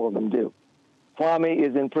not all of them do. Kwame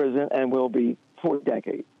is in prison and will be for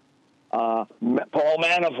decades. Paul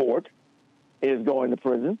Manafort is going to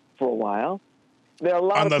prison for a while. There are a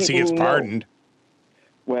lot Unless of he people gets who pardoned.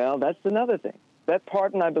 Know. Well, that's another thing. That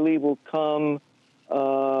pardon, I believe, will come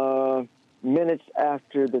minutes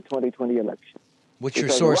after the 2020 election. What's your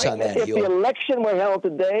Because source right on now, that, if the Huel? election were held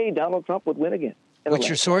today, Donald Trump would win again. What's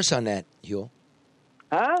your source on that, Huel?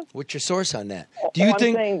 Huh? What's your source on that? Oh, Do you I'm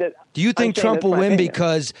think saying that- do you I'm think saying Trump that's will my win opinion.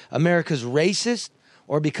 because America's racist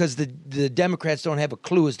or because the Democrats don't have a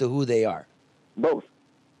clue as to who they are? Both.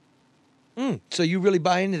 So you really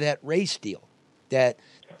buy into that race deal, that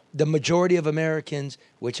the majority of Americans,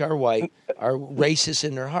 which are white, are racist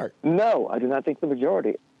in their heart? No, I do not think the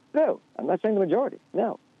majority. No, I'm not saying the majority.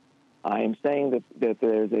 No. I am saying that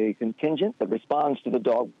there's a contingent that responds to the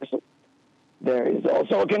dog whistle. There is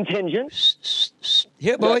also a contingent.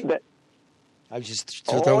 Here, boy. That, I was just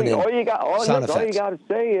throwing in all you got effects. to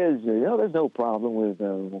say is, there's no problem with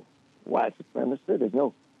white supremacy.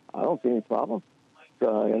 I don't see any problem.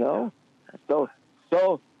 So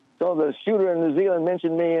the shooter in New Zealand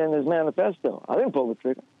mentioned me in his manifesto. I didn't pull the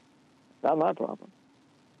trigger. Not my problem.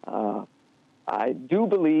 I do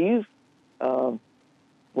believe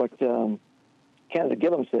what Canada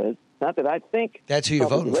Gillum says. Not that I think that's who you're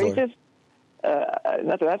Trump voting is racist.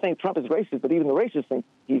 Not that I think Trump is racist, but even the racists think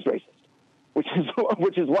he's racist, which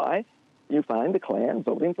is why you find the Klan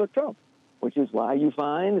voting for Trump, which is why you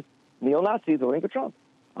find neo-Nazis voting for Trump.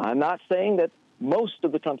 I'm not saying that most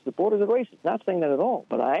of the Trump supporters are racist. Not saying that at all.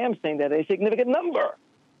 But I am saying that a significant number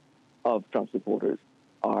of Trump supporters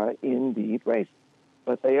are indeed racist.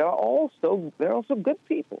 But they're also good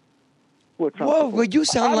people who are Trump supporters. Well,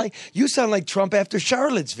 you sound like Trump after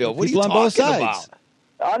Charlottesville. What are you People on both talking sides. about?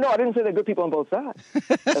 No, I didn't say they're good people on both sides.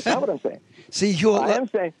 That's not what I'm saying. See, Huel, I am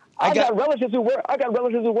saying I got relatives who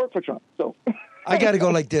work for Trump. So I got to go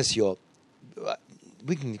like this, Huel.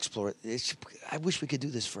 We can explore it. I wish we could do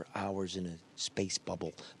this for hours in a space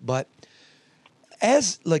bubble. But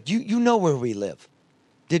you know where we live.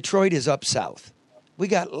 Detroit is up south. We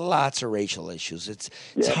got lots of racial issues.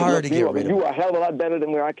 It's hard to get rid of. You are a hell of a lot better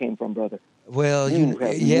than where I came from, brother. Well, you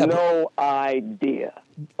have no idea.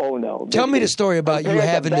 Oh no! Tell me the story about you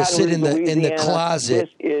having to sit in the closet.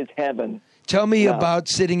 This is heaven. Tell me about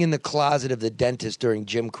sitting in the closet of the dentist during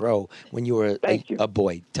Jim Crow when you were a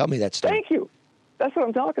boy. Tell me that story. Thank you. That's what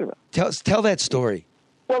I'm talking about. Tell that story.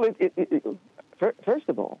 Well, first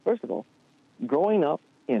of all, growing up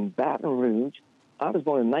in Baton Rouge, I was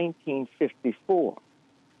born in 1954,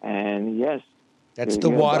 and yes, that's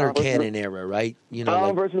the water cannon era, right?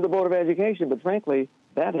 Versus the Board of Education, but frankly,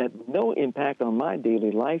 that had no impact on my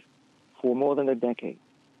daily life for more than a decade.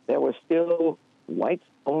 There were still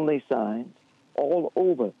whites-only signs all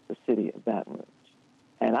over the city of Baton Rouge,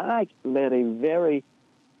 and I led a very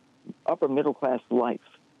upper-middle-class life.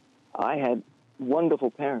 I had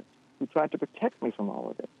wonderful parents who tried to protect me from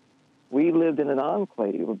all of this. We lived in an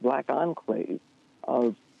enclave, a black enclave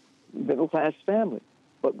of middle-class families,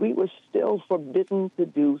 but we were still forbidden to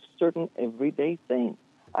do certain everyday things.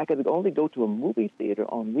 I could only go to a movie theater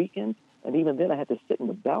on weekends, and even then I had to sit in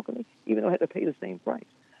the balcony, even though I had to pay the same price.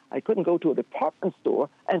 I couldn't go to a department store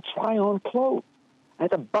and try on clothes. I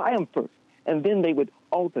had to buy them first, and then they would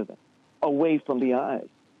alter them away from the eyes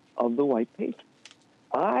of the white patron.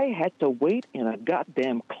 I had to wait in a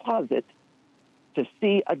goddamn closet to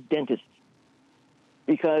see a dentist.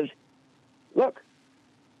 Because, look,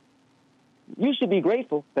 you should be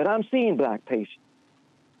grateful that I'm seeing black patients,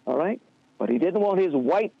 all right? But he didn't want his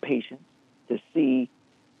white patients to see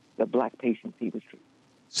the black patients he was treating.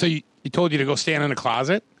 So he told you to go stand in the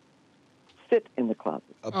closet? Sit in the closet.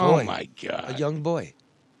 A boy. Oh, my God. A young boy.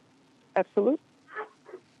 Absolute.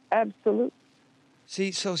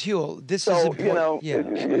 See, so Huel, this is important. Go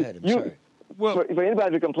ahead. I'm sorry. Well, for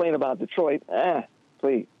anybody to complain about Detroit,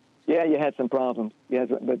 please. Yeah, you had some problems. Yeah,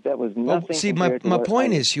 but that was nothing. Well, see, my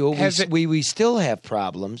point is, Huel, we still have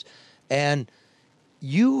problems, and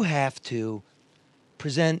you have to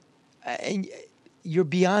present. And you're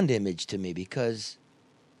beyond image to me because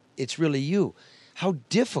it's really you. How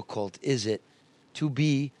difficult is it to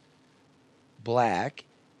be black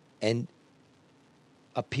and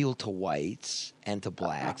appeal to whites and to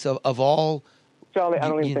blacks of all? Charlie, I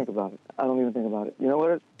don't even think about it. I don't even think about it. You know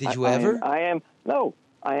what? Did you ever? I am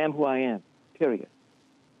who I am, period.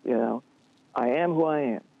 I am who I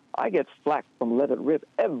am. I get flack from Let It Rip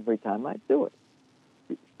every time I do it,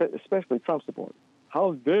 especially Trump supporters.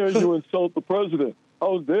 How dare you insult the president?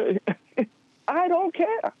 How dare you? I don't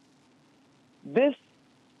care. This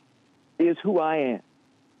is who I am.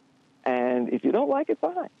 And if you don't like it,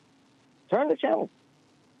 fine. Turn the channel.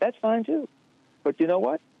 That's fine, too. But you know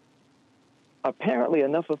what? apparently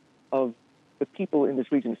enough of the people in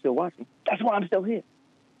this region are still watching. That's why I'm still here.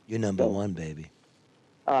 You're number one, baby.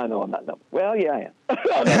 No, I'm not number. Well, yeah, I am.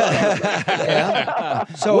 Yeah.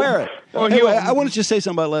 So Wear it. Anyway, I want to just say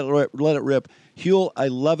something about Let It Rip. Huel, I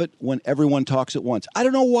love it when everyone talks at once. I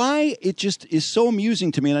don't know why. It just is so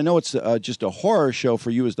amusing to me, and I know it's just a horror show for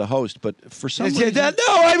you as the host, but for some reason... No,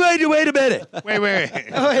 wait a minute. Wait. Wait.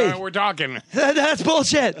 We're talking. That's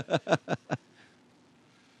bullshit.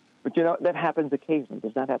 But, you know, that happens occasionally. It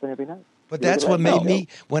does not happen every night. But that's what made me,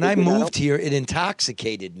 when I moved here, it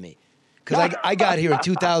intoxicated me. Because I got here in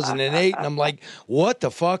 2008, and I'm like, what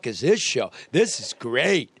the fuck is this show? This is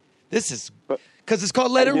great. This is... Because it's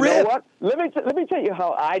called Let It You Rip. know what? Let me tell you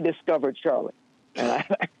how I discovered Charlie.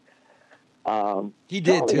 And He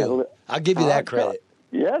did, too. I'll give you that credit.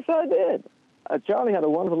 Yes, I did. Charlie had a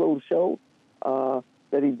wonderful little show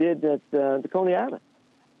that he did at the Coney Island.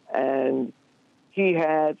 And he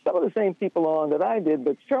had some of the same people on that I did,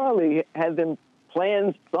 but Charlie had them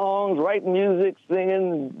playing songs, writing music,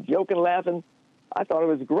 singing, joking, laughing. I thought it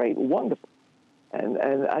was great, wonderful. And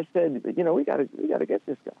I said, you know, we got to get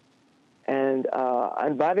this guy. And I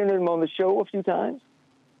invited him on the show a few times.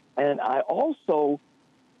 And I also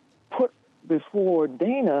put before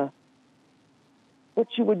Dana what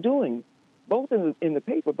you were doing, both in the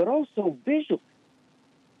paper, but also visually.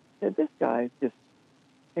 I said, this guy is just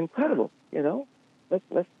incredible, you know.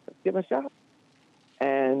 Let's give him a shot.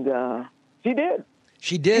 And she did.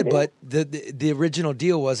 She did, but the original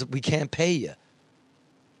deal was we can't pay you.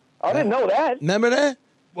 I didn't know that. Remember that?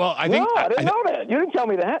 Well, I think... No, I didn't know that. You didn't tell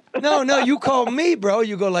me that. No, you called me, bro.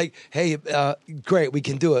 You go like, hey, great, we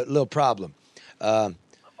can do it. Little problem. That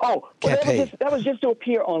was just to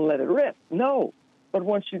appear on Let It Rip. No, but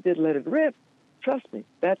once you did Let It Rip, trust me,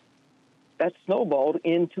 that snowballed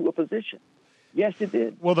into a position. Yes, it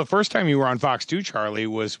did. Well, the first time you were on Fox 2, Charlie,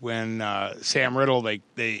 was when Sam Riddle,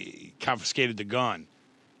 they confiscated the gun.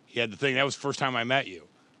 He had the thing. That was the first time I met you.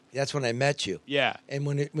 That's when I met you. Yeah. And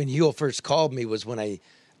when Huel first called me was when I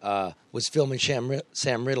was filming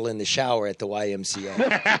Sam Riddle in the shower at the YMCA.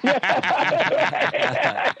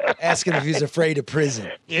 Asking if he's afraid of prison.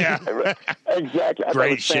 Yeah. Exactly. I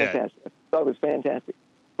Great shit. Thought it was fantastic.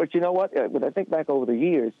 But you know what? When I think back over the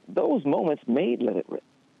years, those moments made Let It Rip,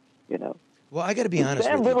 you know. Well, I got to be honest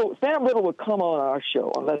with you. Sam Riddle would come on our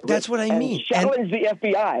show on Let It Rip. That's what I mean. Challenge the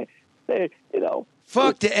FBI. Say, you know.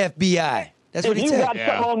 Fuck the FBI. That's what he said. If you got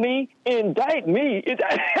something on me, indict me.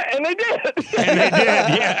 And they did.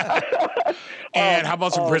 Yeah. And how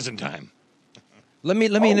about some prison time? Let me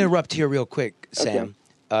interrupt here real quick, Sam.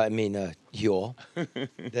 Okay. Huel.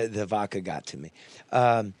 the vodka got to me.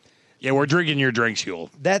 Yeah, we're drinking your drinks, Huel.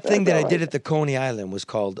 That thing that I did at the Coney Island was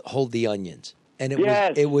called Hold the Onions. And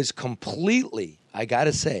it was completely, I got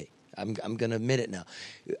to say, I'm going to admit it now,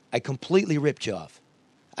 I completely ripped you off.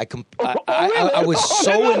 I was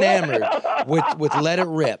so enamored with Let It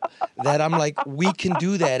Rip that I'm like, we can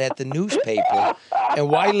do that at the newspaper. And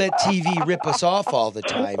why let TV rip us off all the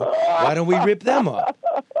time? Why don't we rip them off?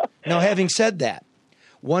 Now, having said that,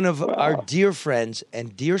 one of our dear friends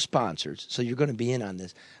and dear sponsors, so you're going to be in on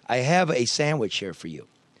this, I have a sandwich here for you.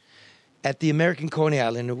 At the American Coney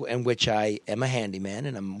Island, in which I am a handyman,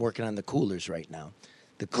 and I'm working on the coolers right now.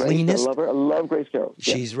 The cleanest. I love her. I love Grace Carroll.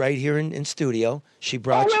 She's right here in studio. She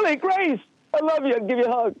brought. Oh, really, Grace? I love you. I'll give you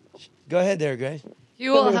a hug. Go ahead there, Grace.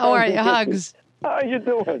 Huel, how are you? Hugs. How are you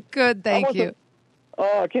doing? Good, thank you.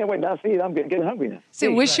 I can't wait. Now, see, I'm getting hungry now. See,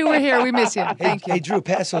 wish you were here. We miss you. Thank you. Hey, Drew,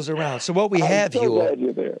 pass those around. So what we have, I'm so Huel. glad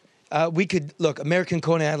you're there. We could look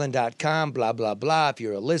AmericanConeyIsland.com. Blah blah blah. If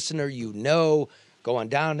you're a listener, you know. Go on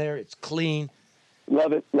down there. It's clean.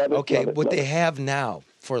 Love it. Okay, love what it. they have now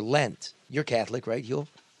for Lent. You're Catholic, right, Huel?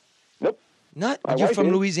 Nope. Not. My You're wife from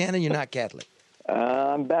is. Louisiana. You're not Catholic.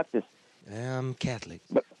 I'm Baptist. I'm Catholic.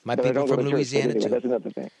 But My I people don't go from to church, Louisiana anyway, too. That's another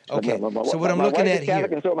thing. Okay, so what I'm my looking wife at is Catholic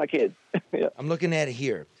here, and so are my kids. Yeah. I'm looking at it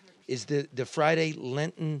here, is the Friday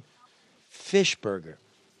Lenten fish burger.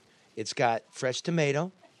 It's got fresh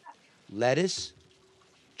tomato, lettuce,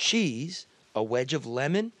 cheese, a wedge of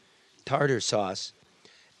lemon, tartar sauce,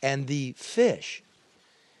 and the fish,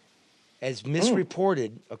 as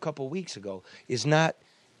misreported a couple weeks ago, is not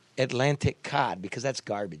Atlantic cod, because that's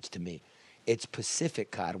garbage to me. It's Pacific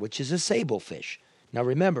cod, which is a sable fish. Now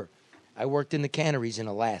remember, I worked in the canneries in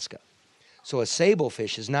Alaska. So a sable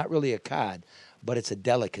fish is not really a cod, but it's a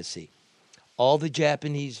delicacy. All the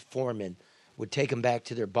Japanese foremen would take them back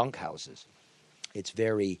to their bunkhouses. It's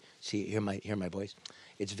very, see, hear my voice?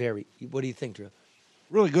 It's very, what do you think, Drew?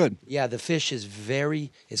 Really good. Yeah, the fish is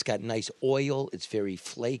it's got nice oil. It's very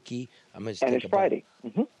flaky. I'm going to And take it's a bite. Friday.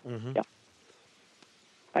 Mm-hmm. Yeah.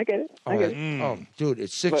 I get it. I get it. Oh, dude,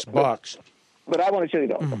 it's $6. but I want a chili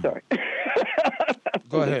dog. I'm sorry.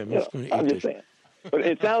 Go ahead. I'm You know, just gonna eat I'm just this. saying. But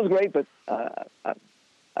it sounds great, but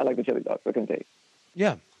I like the chili dog. What can I tell you?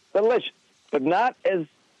 Yeah. Delicious, but not as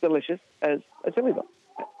delicious as a chili dog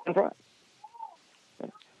and fries.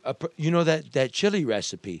 You know that chili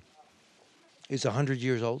recipe is 100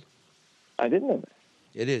 years old? I didn't know that.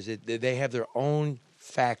 It is. They have their own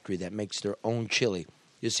factory that makes their own chili.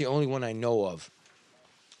 It's the only one I know of.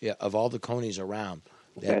 Yeah, of all the Conies around.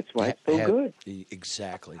 That's why it's so good.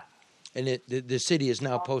 Exactly. And the city is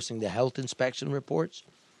now posting the health inspection reports.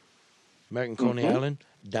 American Coney Island,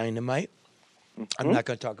 dynamite. I'm not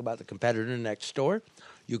going to talk about the competitor next door.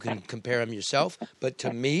 You can compare them yourself. But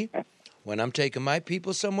to me, when I'm taking my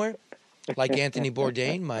people somewhere, like Anthony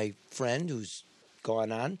Bourdain, my friend who's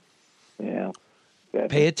gone on, Yeah.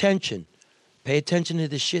 pay attention. Pay attention to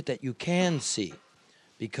the shit that you can see,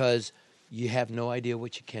 because you have no idea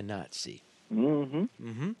what you cannot see.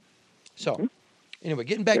 So, anyway,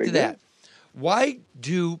 getting back Very to that. Why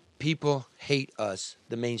do people hate us,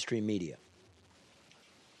 the mainstream media?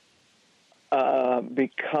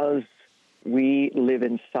 Because we live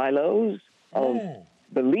in silos of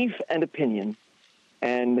belief and opinion.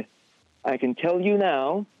 And I can tell you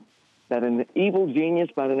now that an evil genius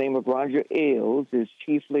by the name of Roger Ailes is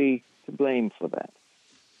chiefly to blame for that.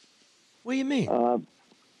 What do you mean?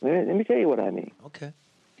 Let me tell you what I mean. Okay.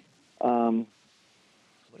 What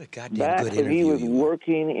a goddamn Back good when he interview was you were.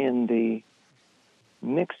 working in the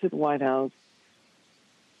Nixon White House,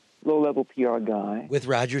 low-level PR guy. With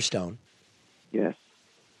Roger Stone. Yes.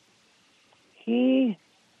 He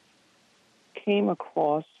came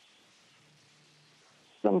across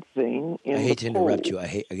something in I hate to the interrupt poll. you. I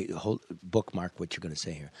hate bookmark what you're going to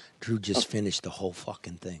say here. Drew just finished the whole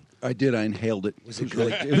fucking thing. I did. I inhaled it. Was it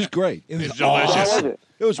good? It was great. It was It's delicious. How was it?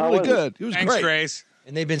 It was How really was it? good. It was Thanks, great. Grace.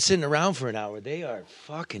 And they've been sitting around for an hour. They are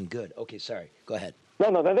fucking good. Okay, sorry. Go ahead.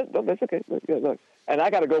 No, that's okay. Look. And I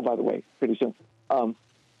got to go, by the way, pretty soon.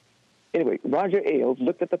 Anyway, Roger Ailes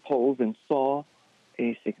looked at the polls and saw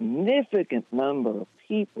a significant number of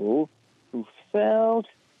people who felt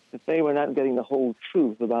that they were not getting the whole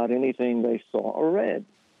truth about anything they saw or read.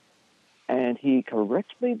 And he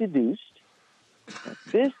correctly deduced that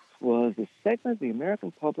this was the segment of the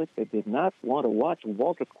American public that did not want to watch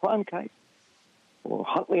Walter Cronkite or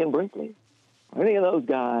Huntley and Brinkley or any of those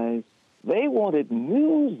guys. They wanted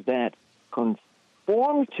news that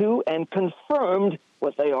conformed to and confirmed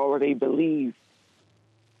what they already believed.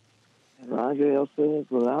 And Roger Ailes says,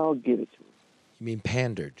 well, I'll give it to him. You mean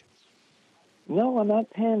pandered? No, I'm not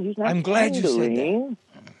pandering. He's not I'm glad you said that. pandering.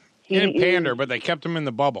 He didn't is- pander, but they kept him in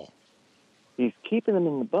the bubble. He's keeping them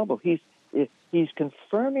in the bubble. He's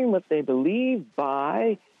confirming what they believe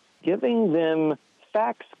by giving them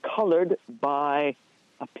facts colored by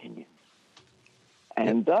opinion.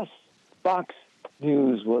 And thus, Fox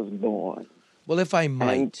News was born. Well, if I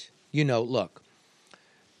might, look,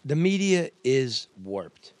 the media is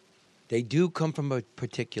warped. They do come from a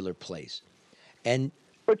particular place. And,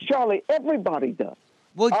 But, Charlie, everybody does.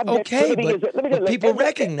 well, okay, Objectivity but, let me but just- people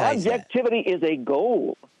recognize that. objectivity is a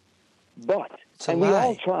goal. But, It's a and we lie.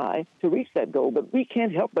 all try to reach that goal, but we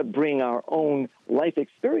can't help but bring our own life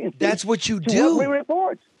experiences. That's what you to do. What we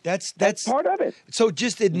report. That's part of it. So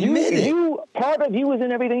just admit it. Part of you is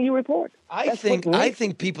in everything you report. I That's think what I makes-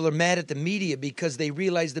 think people are mad at the media because they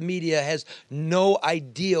realize the media has no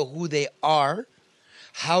idea who they are,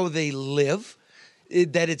 how they live,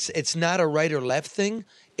 that it's not a right or left thing,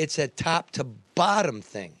 it's a top to bottom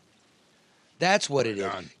thing. That's what it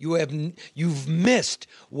is. You've missed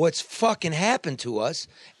what's fucking happened to us,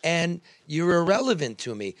 and you're irrelevant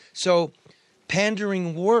to me. So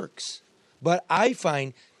pandering works, but I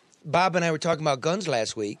find Bob and I were talking about guns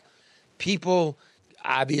last week. People,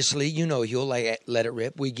 obviously, you'll let it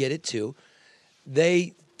rip. We get it too.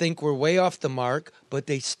 They think we're way off the mark, but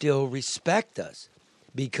they still respect us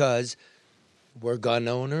because we're gun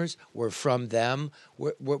owners. We're from them.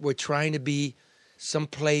 We're trying to be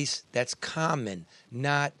someplace that's common,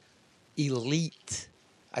 not elite.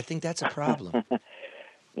 I think that's a problem.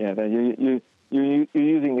 Yeah, you're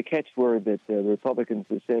using the catchword that the Republicans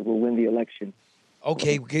have said will win the election.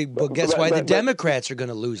 Okay, but guess why the Democrats are going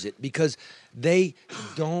to lose it? Because they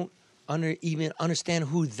don't even understand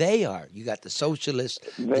who they are. You got the socialists,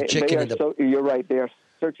 the chicken, and the... You're right. They are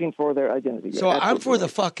searching for their identity. So I'm for the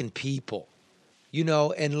fucking people,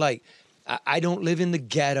 and I don't live in the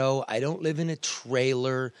ghetto. I don't live in a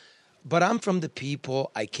trailer, but I'm from the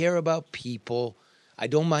people. I care about people. I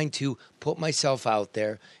don't mind to put myself out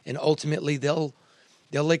there, and ultimately they'll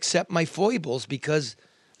accept my foibles because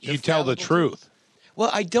You tell the truth. Well,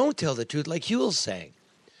 I don't tell the truth, like Huel's saying.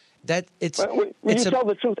 That it's But when it's you tell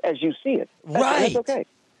the truth as you see it, Right. That's okay.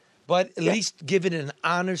 but at least give it an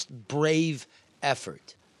honest, brave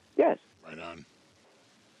effort. Yes, Right on.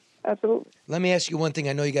 absolutely. Let me ask you one thing.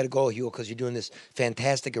 I know you got to go, Huel, because you're doing this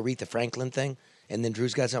fantastic Aretha Franklin thing, and then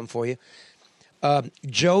Drew's got something for you.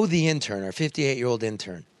 Joe, the intern, our 58-year-old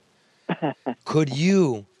intern, could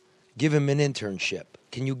you give him an internship?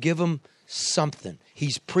 Can you give him something?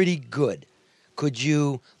 He's pretty good. Could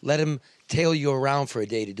you let him tail you around for a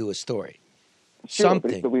day to do a story? Sure,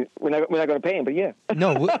 Something. But we're not going to pay him, but yeah.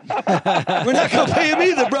 No, we're not going to pay him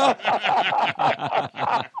either, bro.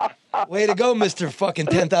 Way to go, Mr. fucking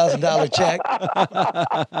 $10,000 check.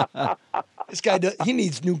 This guy, he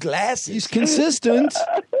needs new glasses. He's consistent.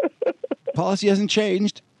 Policy hasn't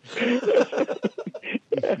changed.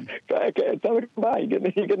 Okay, tell him to come by. You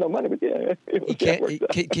get no money, but yeah. He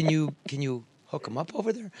can you hook him up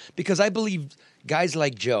over there? Because I believe guys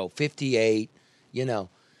like Joe, 58, you know.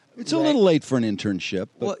 It's a little late for an internship.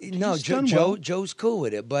 But Well, no, he's done well. Joe's cool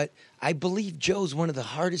with it, but I believe Joe's one of the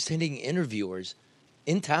hardest hitting interviewers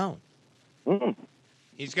in town.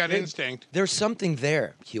 He's got instinct. There's something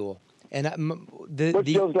there, Huel. And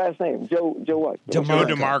What's Joe's last name? Joe what? Joe DeMarco.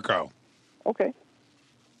 DeMarco. Okay.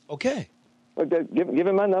 Okay. Well, give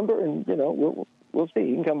him my number, and we'll see.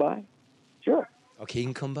 He can come by. Sure. Okay, he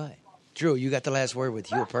can come by. Drew, you got the last word with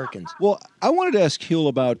Huel Perkins. Well, I wanted to ask Huel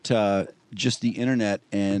about just the internet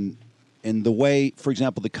and the way, for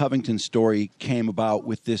example, the Covington story came about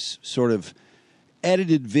with this sort of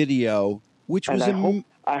edited video, which was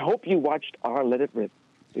I hope you watched our Let It Rip,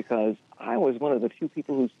 because I was one of the few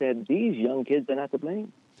people who said these young kids are not to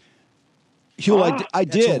blame. Huel, I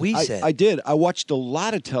That's what did. we said. I did. I watched a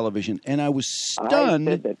lot of television, and I was stunned.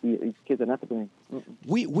 I said that these kids are not to blame.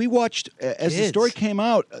 We watched, as the Kids. story came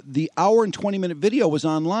out, the hour and 20-minute video was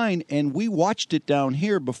online, and we watched it down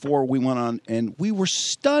here before we went on, and we were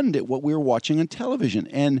stunned at what we were watching on television.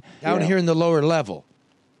 And Down here in the lower level.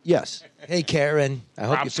 yes, Hey, Karen. I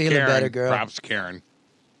hope Props, you're feeling Karen. better, girl. Props, Karen.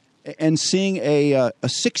 and seeing a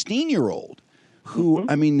 16-year-old who,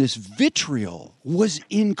 I mean, this vitriol was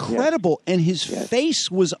incredible, and his face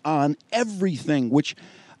was on everything, which,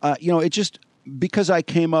 it just, because I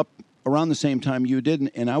came up around the same time you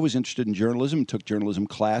did, and I was interested in journalism, took journalism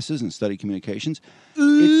classes and studied communications.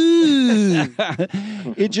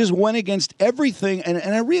 It just went against everything, and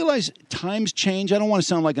I realized times change. I don't want to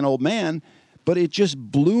sound like an old man, but it just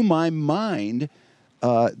blew my mind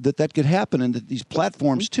that could happen, and that these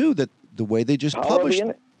platforms, too, that the way they just publish.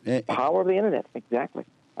 Power of the internet, exactly.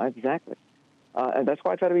 And that's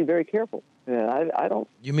why I try to be very careful. I don't.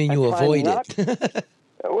 You mean you avoid it?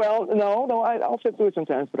 Well, no, I'll sit through it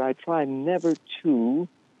sometimes, but I try never to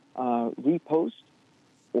repost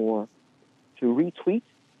or to retweet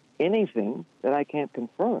anything that I can't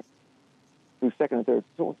confirm through second or third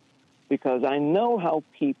source, because I know how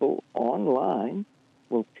people online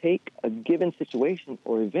will take a given situation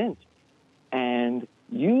or event and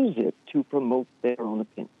use it to promote their own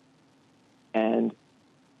opinion. And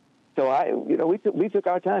so we took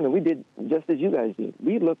our time, and we did just as you guys did.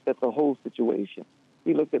 We looked at the whole situation.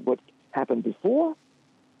 We looked at what happened before,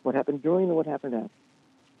 what happened during, and what happened after.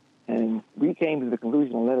 And we came to the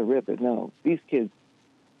conclusion on Let It Rip that no, these kids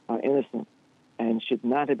are innocent and should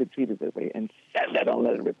not have been treated that way, and said that on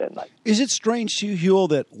Let It Rip that night. Is it strange to you, Huel,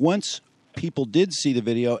 that once people did see the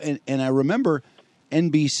video, and I remember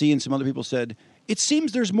NBC and some other people said, it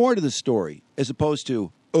seems there's more to the story, as opposed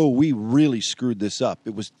to, oh, we really screwed this up.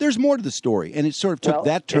 There's more to the story, and it sort of took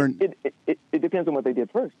that turn. It depends on what they did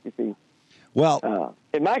first, you see. Well,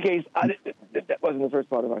 in my case, that wasn't the first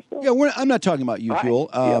part of our story. yeah, I'm not talking about you, Huel.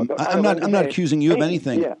 I'm not accusing you of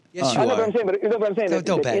anything. Yeah. Yes, you I know are. what I'm saying, but you know what I'm saying.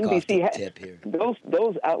 Don't that back off NBC the tip here.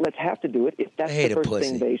 Those outlets have to do it if that's I hate the a first pussy.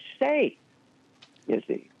 thing they say. You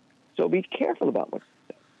see, so be careful about what you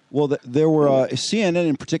say. Well, there were CNN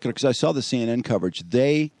in particular, because I saw the CNN coverage.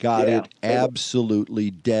 They got it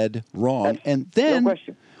absolutely dead wrong. And then No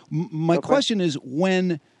question. my question is,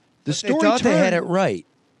 when the story They thought turned, they had it right.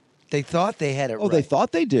 They thought they had it right. Oh, they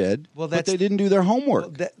thought they did, Well, but they didn't do their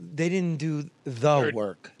homework. They didn't do the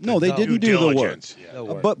work. No, they didn't do the work. diligence, yeah. The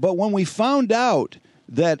work. But when we found out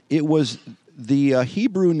that it was the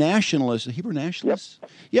Hebrew nationalists,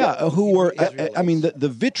 who were, I mean, the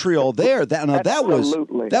vitriol there, that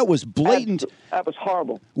Absolutely. was blatant. That was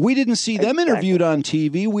horrible. We didn't see them Exactly. interviewed on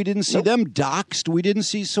TV. We didn't see them doxxed. We didn't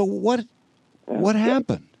see. So what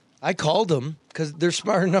happened? I called them because they're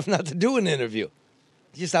smart enough not to do an interview.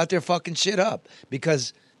 Just out there fucking shit up,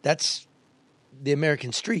 because that's the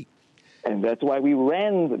American street. And that's why we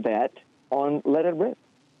ran that on Let It Rip.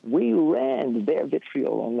 We ran their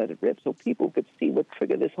vitriol on Let It Rip so people could see what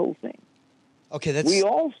triggered this whole thing. Okay, that's We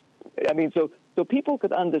I mean, so people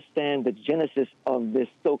could understand the genesis of this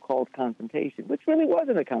so-called confrontation, which really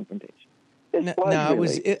wasn't a confrontation. This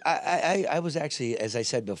I was actually, as I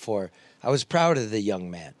said before, I was proud of the young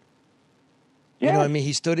man. You Yes. know what I mean?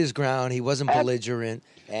 He stood his ground. He wasn't belligerent,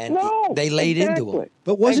 and No, they laid into him.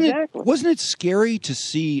 But wasn't it scary to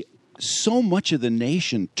see so much of the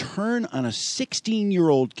nation turn on a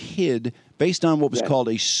 16-year-old kid based on what was called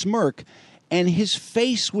a smirk, and his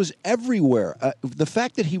face was everywhere. The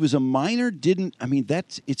fact that he was a minor didn't. I mean,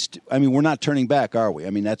 we're not turning back, are we? I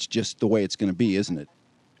mean, that's just the way it's going to be, isn't it?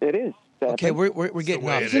 It is. Okay, we're getting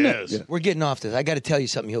off. It is. Yeah. We're getting off this. I got to tell you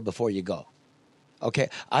something, Huel, before you go. Okay,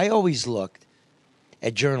 I always looked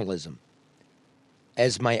at journalism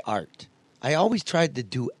as my art. I always tried to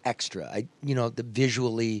do extra. The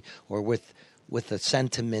visually or with the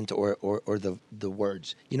sentiment or the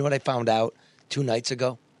words. You know what I found out 2 nights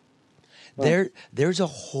ago? There's a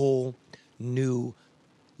whole new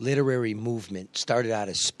literary movement started out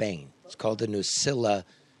of Spain. It's called the Nucilla,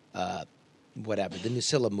 the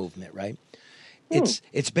Nucilla movement, right?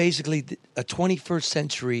 It's basically a 21st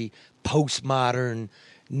century postmodern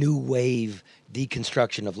new wave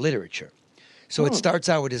deconstruction of literature. So it starts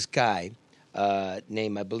out with this guy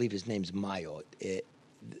named, I believe his name's Mayo.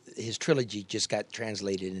 His trilogy just got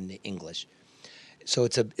translated into English. So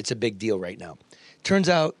it's a big deal right now. Turns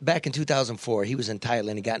out back in 2004, he was in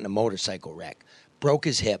Thailand. He got in a motorcycle wreck, broke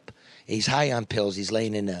his hip. He's high on pills. He's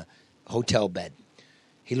laying in a hotel bed.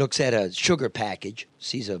 He looks at a sugar package,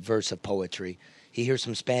 sees a verse of poetry. He hears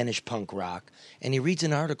some Spanish punk rock, and he reads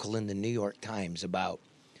an article in the New York Times about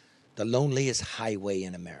the loneliest highway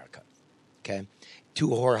in America. Okay, 2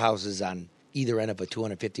 whorehouses on either end of a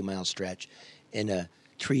 250-mile stretch, and a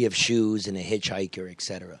tree of shoes and a hitchhiker,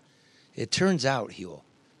 etc. It turns out, Huel,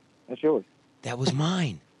 that's yours. That was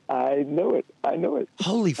mine. I know it.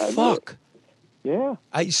 Holy fuck! Yeah.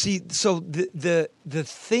 I see. So the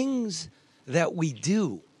things that we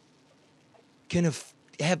do can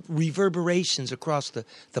have reverberations across the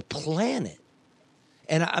planet,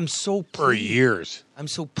 and I'm so pleased. For years. I'm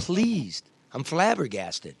so pleased. I'm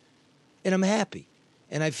flabbergasted, and I'm happy,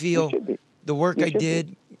 and I feel the work I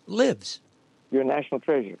did lives. You're a national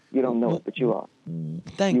treasure. You don't know it, but you are.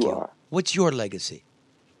 Thank you. You are. What's your legacy?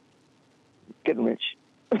 Getting rich.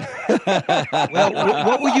 Well,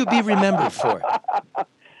 what will you be remembered for?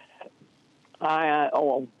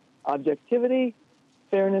 Objectivity,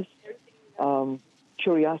 fairness,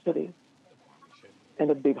 curiosity,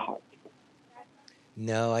 and a big heart.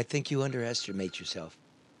 No, I think you underestimate yourself.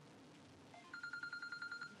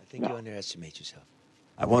 You underestimate yourself.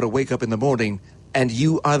 I want to wake up in the morning and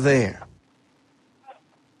you are there.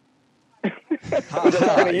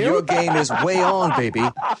 Your game is way on, baby.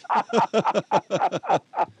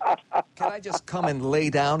 Can I just come and lay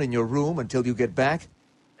down in your room until you get back?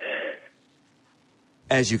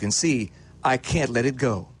 As you can see, I can't let it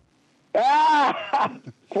go.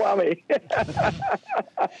 Kwame.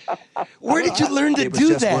 Where did you learn to do that?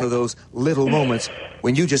 It was just one of those little moments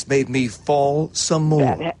when you just made me fall some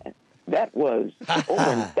more. That was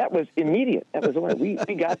that was immediate. That was when we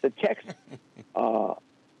got the text of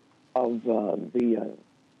the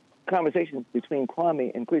conversation between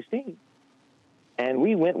Kwame and Christine, and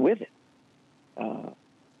we went with it.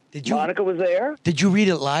 Monica was there. Did you read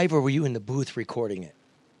it live, or were you in the booth recording it?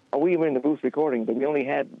 Oh, we were in the booth recording, but we only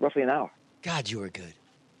had roughly an hour. God, you were good.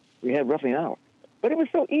 We had roughly an hour, but it was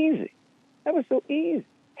so easy. That was so easy.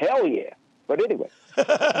 Hell yeah! But anyway,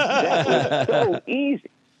 that was so easy.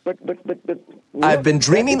 But I've been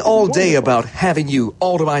dreaming all day about having you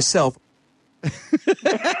all to myself. I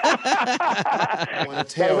want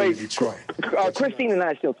to tell you, Detroit. Christine and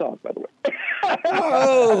I still talk, by the way.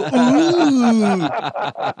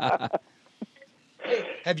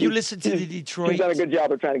 Have you listened to the Detroit? She's done a good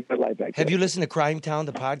job of trying to get her life back. Have you listened to Crime Town,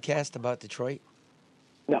 the podcast about Detroit?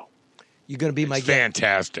 No. You're going to be my guest.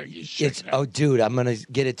 Fantastic. You should. Dude, I'm going to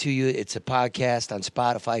get it to you. It's a podcast on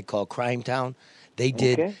Spotify called Crime Town. They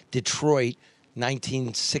did Detroit,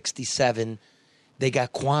 1967. They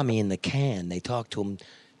got Kwame in the can. They talked to him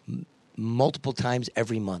multiple times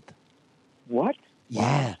every month. What? Yeah.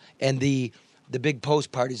 Wow. And the big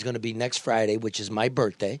post party is going to be next Friday, which is my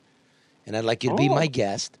birthday. And I'd like you to be my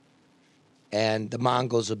guest. And the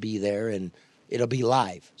Mongols will be there, and it'll be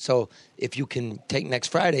live. So if you can take next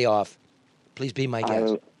Friday off, please be my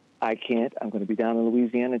guest. I can't. I'm going to be down in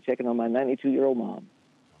Louisiana checking on my 92-year-old mom.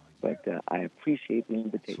 But I appreciate the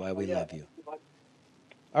invitation. That's why we love you.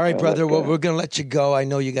 All right, brother. Well, we're going to let you go. I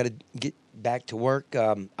know you got to get back to work.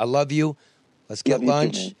 I love you. Let's get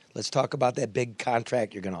lunch. Too, let's talk about that big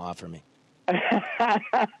contract you're going to offer me.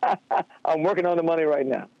 I'm working on the money right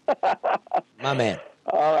now. My man.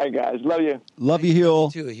 All right, guys. Love you. Love you,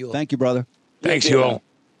 Huel. You too, Huel. Thank you, brother. Thanks, Yeah. Huel.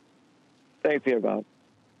 Thanks, here, Bob.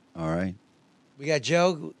 All right. We got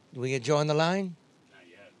Joe. We got Joe on the line? Not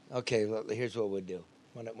yet. Okay, well, here's what we'll do.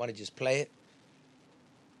 Want to just play it?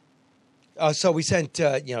 So we sent,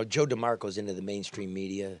 Joe DeMarco's into the mainstream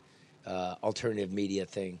media, alternative media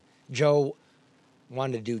thing. Joe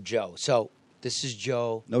wanted to do Joe. So this is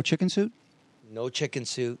Joe. No chicken suit? No chicken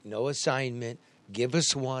suit. No assignment. Give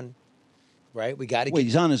us one. Right? We got to Wait,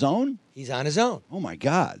 he's on his own? He's on his own. Oh, my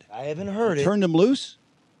God. I haven't heard it. Turned him loose?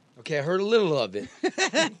 Okay, I heard a little of it.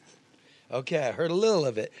 Okay, I heard a little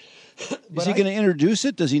of it. Is he going to introduce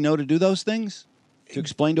it? Does he know to do those things? To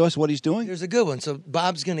explain to us what he's doing? Here's a good one. So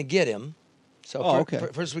Bob's going to get him. So okay.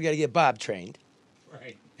 First we got to get Bob trained.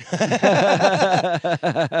 Right.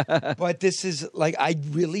 But this is I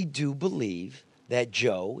really do believe that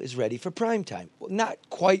Joe is ready for prime time. Well, not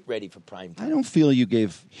quite ready for prime time. I don't feel you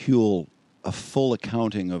gave Huel a full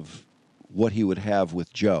accounting of what he would have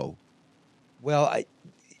with Joe. Well,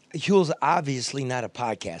 Huel's obviously not a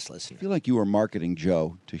podcast listener. I feel like you were marketing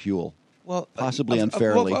Joe to Huel. Well, possibly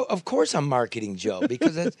unfairly. Of course I'm marketing Joe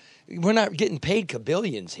because we're not getting paid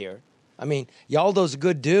kabillions here. I mean, Yaldo's a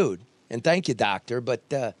good dude, and thank you, doctor, but,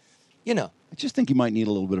 I just think you might need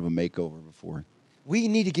a little bit of a makeover before. We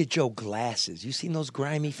need to get Joe glasses. You seen those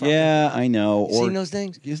grimy fucking Yeah, I know. You seen those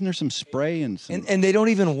things? Isn't there some spray and some... And they don't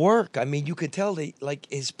even work. I mean, you could tell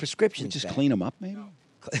his prescription's just bad. clean them up, maybe?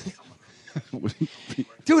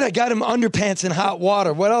 Dude, I got him underpants in hot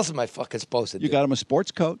water. What else am I fucking supposed to do? You got him a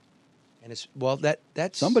sports coat. And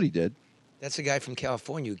that's Somebody did. That's a guy from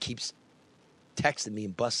California who keeps texting me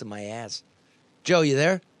and busting my ass. Joe, you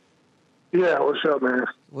there? Yeah, what's up, man?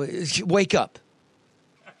 Wake up.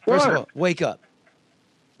 First of all, wake up.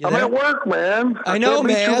 You I'm there? at work, man. I know, can't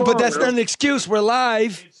be too man, but long, that's man. not an excuse. We're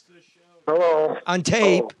live. Hello. On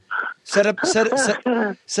tape. Set up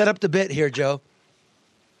the bit here, Joe.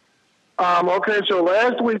 Okay, so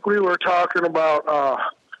last week we were talking about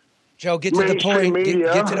Joe, get to the point.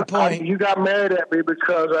 Media. Get to the point. You got mad at me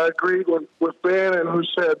because I agreed with Bannon, who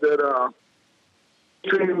said that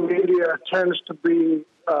mainstream media tends to be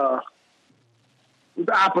the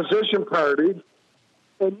opposition party.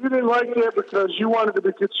 And you didn't like that because you wanted to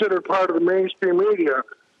be considered part of the mainstream media.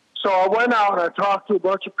 So I went out and I talked to a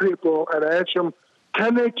bunch of people and I asked them,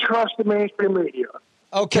 can they trust the mainstream media?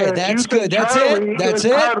 Okay, And that's you think good. That's Charlie it. That's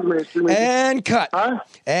is part of the mainstream it. media? And cut. Huh?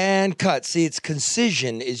 And cut. See, it's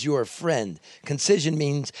concision is your friend. Concision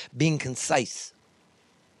means being concise.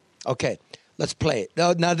 Okay, let's play it.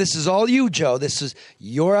 Now this is all you, Joe. This is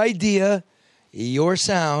your idea, your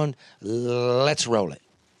sound. Let's roll it.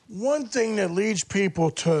 One thing that leads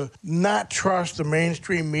people to not trust the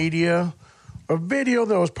mainstream media, a video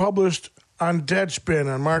that was published on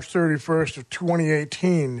Deadspin on March 31st of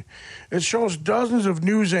 2018, it shows dozens of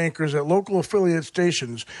news anchors at local affiliate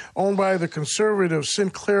stations owned by the conservative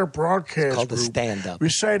Sinclair Broadcast called the Group stand-up.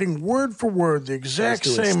 reciting word for word the exact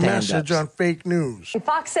same message on fake news.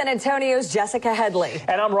 Fox San Antonio's Jessica Headley.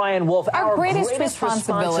 And I'm Ryan Wolf. Our greatest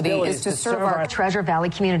responsibility is to serve our Treasure Valley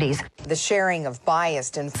communities. The sharing of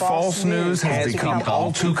biased and false news has become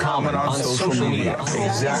all too common on social media.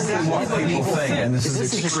 Exactly what people think, and this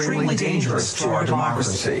is extremely dangerous to our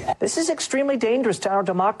democracy. This is extremely dangerous to our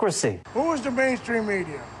democracy. Who is the mainstream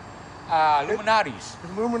media? Illuminatis.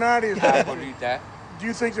 Illuminati is I believe that. Do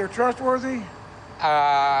you think they're trustworthy?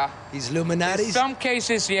 These Illuminatis? In some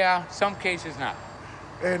cases, yeah. Some cases, not.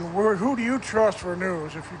 And who do you trust for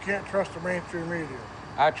news if you can't trust the mainstream media?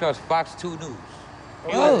 I trust Fox 2 News. Oh.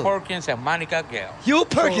 Huel Perkins and Monica Gale. Huel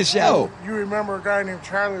Perkins, yeah. You remember a guy named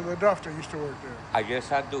Charlie LaDuff that used to work there? I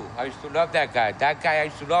guess I do. I used to love that guy. That guy, I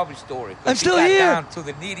used to love his story. I'm still he got here. Down to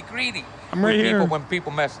the nitty gritty. I'm right here. When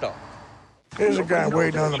people messed up. Here's a guy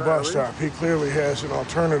waiting on the bus stop. He clearly has an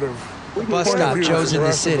alternative bus stop. Joe's in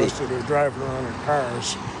the city. That are driving around in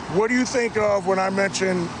cars. What do you think of when I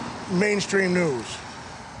mention mainstream news?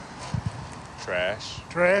 Trash.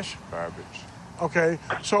 Trash? Garbage. Okay,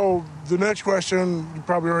 so the next question you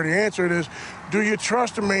probably already answered is, do you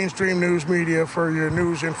trust the mainstream news media for your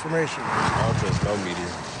news information? I don't trust no media.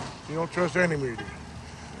 You don't trust any media.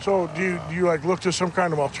 So do you like look to some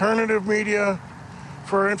kind of alternative media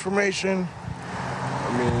for information?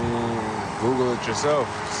 I mean, Google it yourself,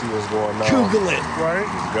 see what's going on. Google it.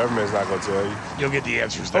 Right? The government's not going to tell you. You'll get the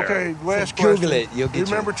answers there. Okay, last question. Google it. You'll Do you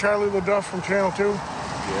get remember Charlie LaDuff from Channel 2?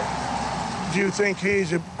 Yeah. Do you think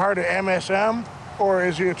he's a part of MSM, or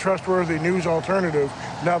is he a trustworthy news alternative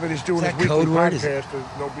now that he's doing Is his that weekly code word? podcast, the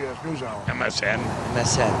No BS News Hour? MSN.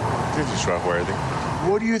 MSN. This is trustworthy.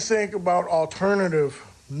 What do you think about alternative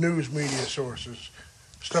news media sources?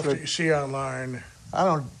 Stuff that you see online. I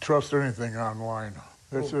don't trust anything online.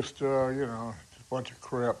 It's just, just a bunch of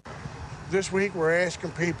crap. This week we're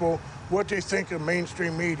asking people what they think of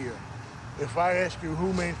mainstream media. If I ask you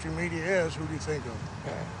who mainstream media is, who do you think of?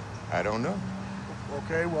 I don't know.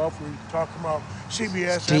 Okay, well, if we talk about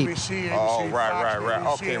CBS, Steve. NBC, ABC, Oh, right, Fox, right, right.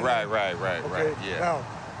 ABC, Okay, CNN. right, yeah. Now,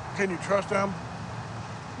 can you trust them?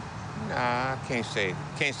 Nah, I can't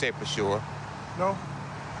say for sure. No?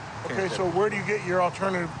 Okay, so where do you get your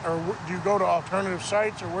alternative, or do you go to alternative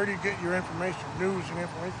sites, or where do you get your information, news and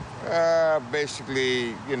information?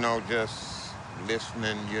 Basically, just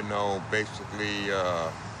listening, basically.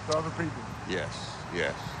 To other people? Yes.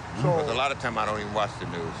 So, Because a lot of time I don't even watch the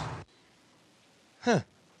news.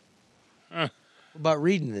 What about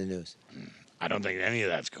reading the news? I don't think any of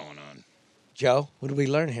that's going on. Joe, what did we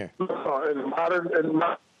learn here? In modern,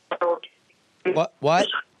 What?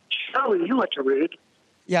 Charlie, you like to read.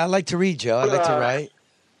 Yeah, I like to read, Joe. I like to write.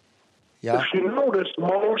 Yeah. If you notice,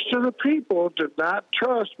 most of the people did not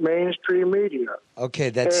trust mainstream media.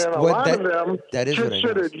 Okay, that's and a what lot that, of them that is what I know.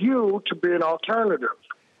 considered you to be an alternative.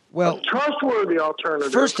 Well, a trustworthy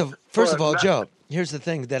alternative. First of all, not- Joe, here's the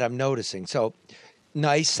thing that I'm noticing. So,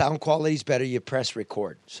 nice sound quality's better. You press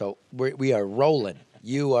record, so we are rolling.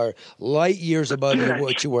 You are light years above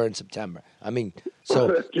what you were in September. I mean,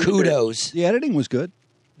 so kudos. The editing was good.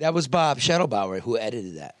 That was Bob Schettelbauer who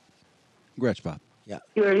edited that. Congrats, Bob. Yeah.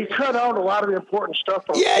 Yeah, he cut out a lot of the important stuff.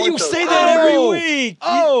 On Yeah, you points say of- that every week.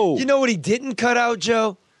 You know what he didn't cut out,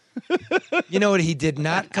 Joe? You know what he did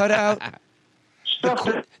not cut out?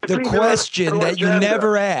 The question that you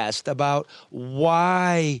never asked about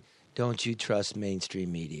why don't you trust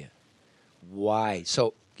mainstream media? Why?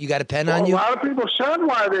 So you got a pen on you? A lot of people said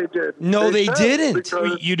why they did. No, they said didn't.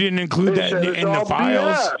 because You didn't include they that said in it's the all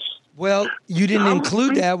files. BS. Well, you didn't Some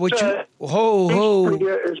include that. What you? said Ho.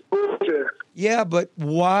 media is bullshit. Yeah, but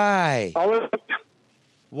why? All of-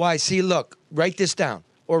 Why? See, look, write this down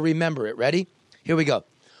or remember it. Ready? Here we go.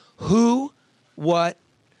 Who, what,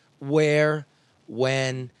 where,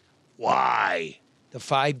 when, why? The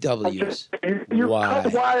 5 W's. You Why?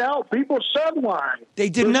 cut why out. People said why. They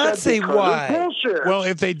did not said say because why. it's bullshit. Well,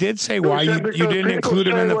 if they did say They why, said you because didn't people include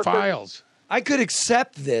it say in the what they- files. I could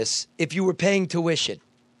accept this if you were paying tuition.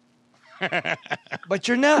 But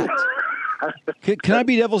you're not. Can I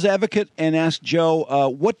be devil's advocate and ask Joe,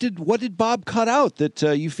 what did Bob cut out that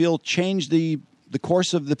you feel changed the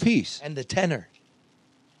course of the piece? And the tenor.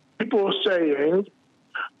 People saying,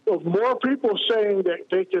 more people saying that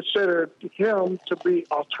they considered him to be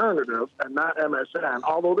alternative and not MSN,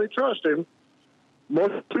 although they trust him.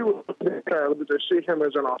 Most people they see him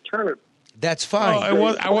as an alternative. That's fine.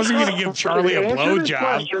 I wasn't going to give Charlie a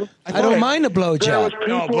blowjob. I don't mind a blowjob.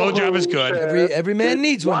 No, a blowjob is good. Every man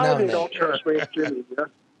needs one now Why and they then. don't trust mainstream media.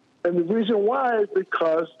 And the reason why is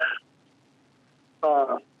because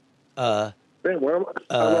man,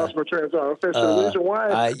 I lost my train of thought. Okay, so the reason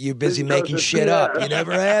why you're busy is making because shit it's up. BS. You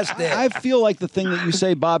never asked it. I feel like the thing that you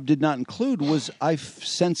say Bob did not include was I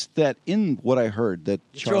sensed that in what I heard that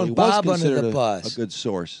Charlie throwing Bob was under the considered bus. a good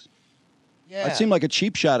source. Yeah. It seemed like a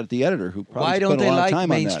cheap shot at the editor who probably Why spent don't a they lot of like time on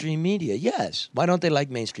that. mainstream media? Yes. Why don't they like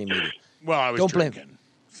mainstream media? Well, I was Don't blame- drinking,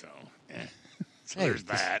 so Hey, there's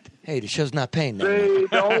that. Hey, the show's not paying no They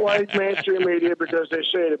don't like mainstream media because they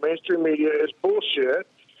say that mainstream media is bullshit.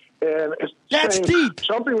 And it's That's saying, deep.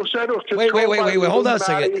 Some people said it was Wait, controlled by the hold on a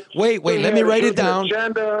second. Illuminati. Wait, They let me had write it hidden down.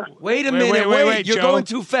 Agenda. Wait a minute. wait, You're Joe. going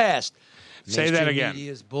too fast. Say that Mainstream again.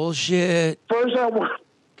 Media is bullshit. First,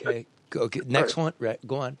 Okay. Next one. Right.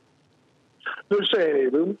 Go on. they're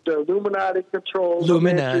saying the Illuminati controls the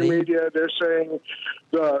Illuminati. mainstream media. They're saying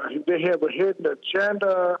they have a hidden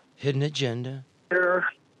agenda Hidden agenda. here.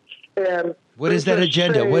 And What is that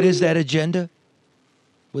agenda? What is that agenda?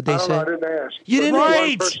 Would they I don't say? know, I didn't ask. You didn't But one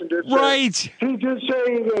Right, person did say- right. He did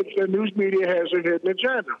say that the news media has a hidden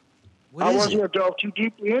agenda. What I is wasn't it? going to delve too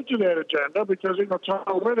deeply into that agenda because they're going to talk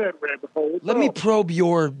over that rabbit hole. Let me probe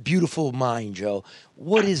your beautiful mind, Joe.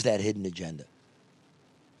 What is that hidden agenda?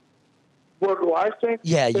 What do I think?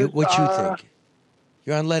 Yeah, what you It's, think.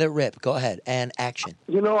 You're on Let It Rip. Go ahead. And action.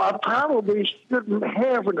 You know, I probably shouldn't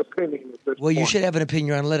have an opinion at this Well, you point. should have an opinion.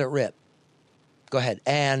 You're on Let It Rip. Go ahead.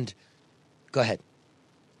 And go ahead.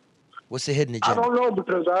 What's the hidden I agenda? don't know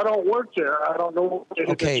because I don't work there. I don't know what the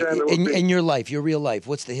hidden Okay, agenda would be. in your life, your real life,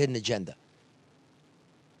 what's the hidden agenda?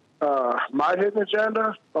 My hidden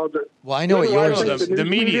agenda? Well, I know what yours think is. The news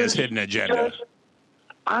media's media hidden agenda. says?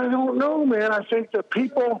 I don't know, man. I think the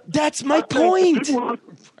people. That's my I think the point. people-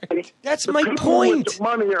 That's the my people point. With the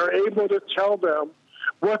money are able to tell them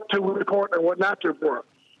what to report and what not to report.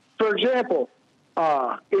 For example,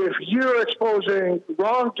 if you're exposing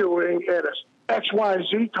wrongdoing at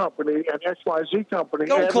XYZ company and XYZ company.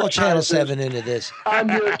 Don't call Channel advertises 7 into this. On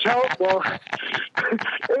your well,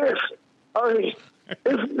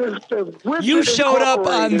 if the Widget You showed up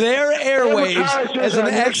on their airwaves advertises as an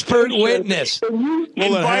on your expert station, witness. and you He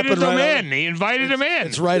invited them in. He invited them in.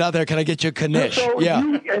 It's right out there. Can I get you a Knish? So Yeah.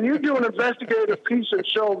 you do an investigative piece and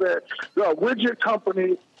show that the Widget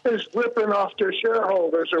company is ripping off their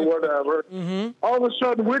shareholders or whatever. All of a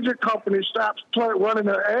sudden, Widget company stops running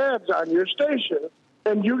their ads on your station,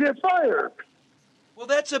 and you get fired. Well,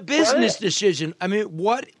 that's a business decision. I mean,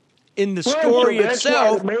 what in the Right, story so that's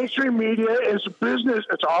itself? why the mainstream media is business.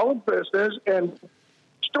 It's all a business, and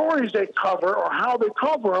stories they cover or how they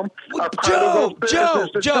cover them are part of those Joe,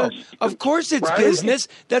 business Joe. decisions. Of course, it's Right? business.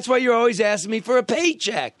 That's why you're always asking me for a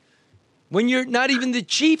paycheck. When you're not even the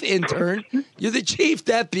chief intern, you're the chief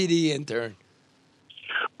deputy intern.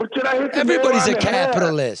 But can I hit the Everybody's nail a on the head?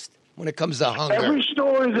 capitalist when it comes to hunger. Every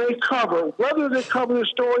story they cover, whether they cover the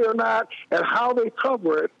story or not, and how they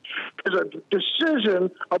cover it, is a decision,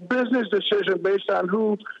 a business decision based on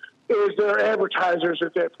who is their advertisers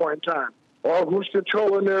at that point in time, or who's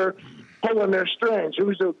pulling their strings,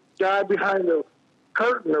 who's the guy behind the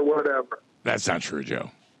curtain or whatever. That's not true,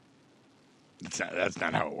 Joe. That's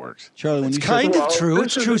not how it works. Charlie, when It's you kind said, of true.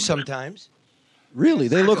 It's true sometimes. Really,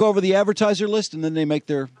 they look over the advertiser list and then they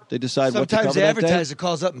decide what to cover Sometimes the that day? advertiser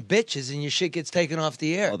calls up and bitches, and your shit gets taken off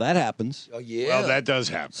the air. Well, that happens. Oh yeah. Well, that does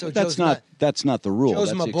happen. So That's Joe's not the rule. Joe's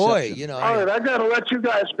That's my the boy. exception. You know. All right, I got to let you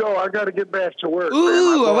guys go. I got to get back to work.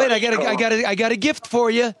 Ooh, man. wait! I got a gift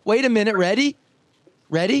for you. Wait a minute. Ready?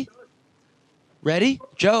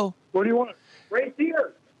 Joe. What do you want? Right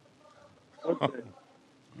here. Okay.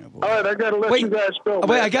 All right, I got to let you guys go. Wait,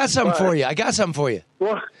 man. I got something Bye. for you.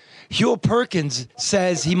 What? Huel Perkins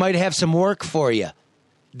says he might have some work for you.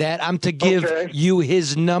 That I'm to give you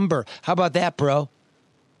his number. How about that, bro?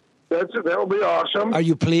 That'll be awesome. Are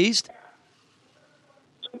you pleased?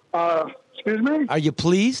 Excuse me? Are you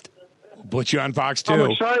pleased? Put you on Fox 2.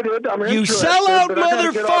 I'm excited. I'm You interested, sellout but I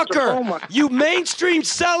gotta get off the phone. motherfucker! You mainstream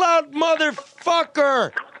sellout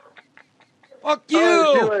motherfucker! Fuck you!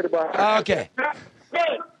 All right, see you later, bye. Okay.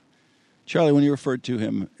 Charlie, when you referred to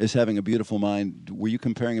him as having a beautiful mind, were you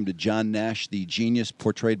comparing him to John Nash, the genius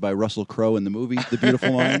portrayed by Russell Crowe in the movie The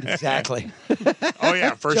Beautiful Mind? Exactly. Oh,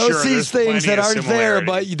 yeah, for Joe sure. sees There's things plenty that of aren't there,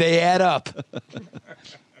 similarities. but they add up.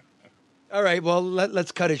 All right, well,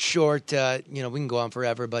 let's cut it short. We can go on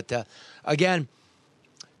forever. But, again,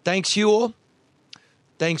 thanks, Huel.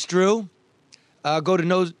 Thanks, Drew. Go to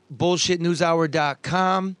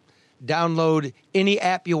nobullshitnewshour.com. Download any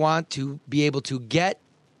app you want to be able to get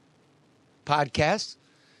podcasts.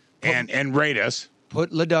 And rate us. Put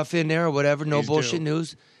LaDuff in there or whatever. No Please Bullshit do.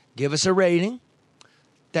 News. Give us a rating.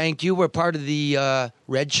 Thank you. We're part of the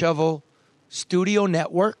Red Shovel Studio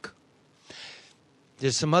Network.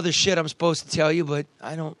 There's some other shit I'm supposed to tell you, but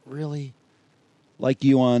I don't really. Like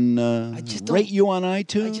you on, just rate don't- you on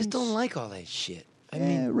iTunes? I just don't like all that shit. I Yeah,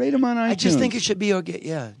 mean, rate him on iTunes. I just think it should be okay.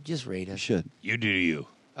 Yeah, just rate us. You should. You do you.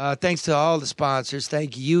 Thanks to all the sponsors.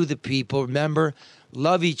 Thank you, the people. Remember,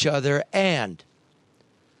 love each other. And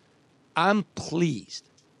I'm pleased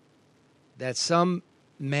that some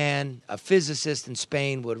man, a physicist in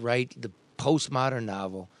Spain, would write the postmodern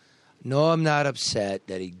novel. No, I'm not upset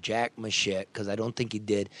that he jacked my shit, because I don't think he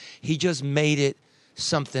did. He just made it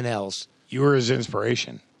something else. You were his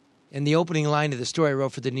inspiration. And the opening line of the story I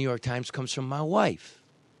wrote for the New York Times comes from my wife.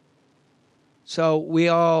 So we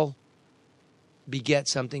all beget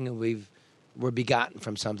something, and we're begotten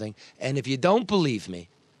from something. And if you don't believe me,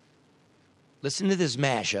 listen to this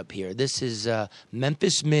mashup here. This is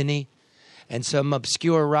Memphis Minnie and some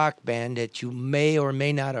obscure rock band that you may or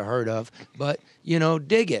may not have heard of. But,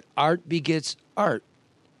 dig it. Art begets art.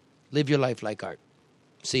 Live your life like art.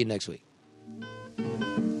 See you next week.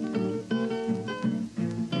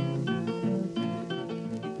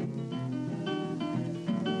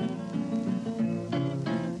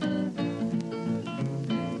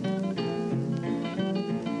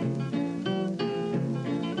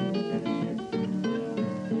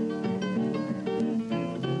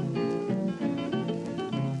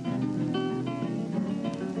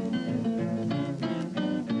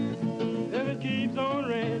 If it keeps on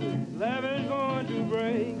raining, levee's going to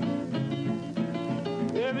break.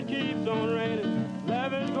 If it keeps on raining,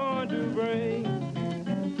 levee's going to break.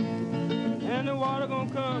 And the water gonna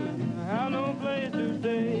come and I have no place to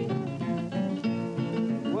stay.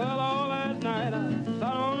 Well, all last night I sat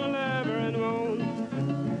on the levee and moaned.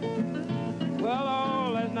 Well,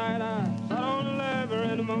 all last night I sat on the levee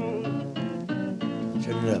and moaned.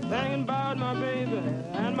 Turn it up. Thinking about my baby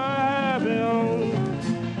and my happy home.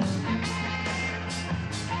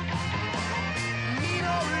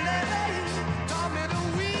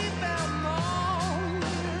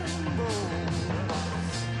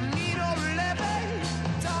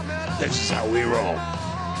 This is how we roll.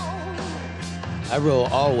 I roll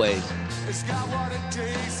always.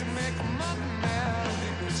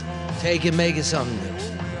 Take it, make it something new.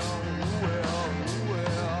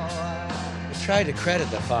 I tried to credit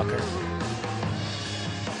the fucker.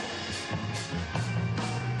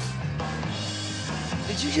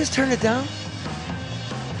 Did you just turn it down?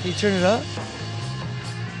 Can you turn it up?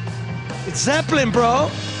 It's Zeppelin, bro.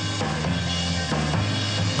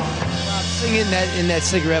 Sing in that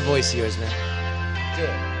cigarette voice of yours, man. Do it.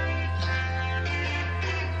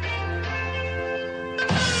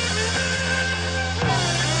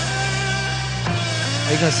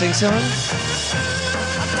 Are you gonna sing something?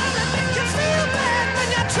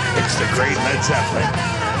 It's the great Led Zeppelin.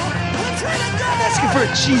 I'm asking for a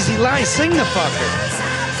cheesy line. Sing the fucker.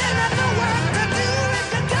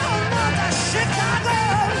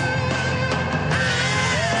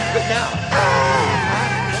 But now.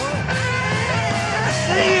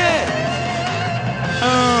 Sing it!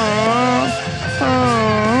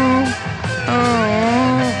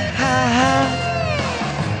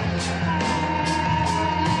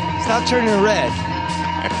 Stop turning red.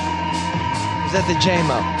 Is that the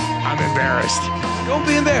J-Mo? I'm embarrassed. Don't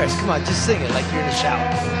be embarrassed. Come on, just sing it like you're in the shower.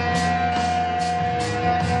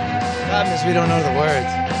 Problem is we don't know the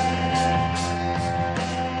words.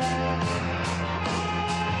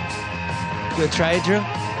 You gonna try it, Drew?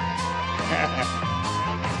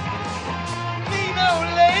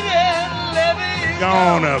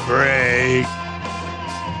 Gonna break.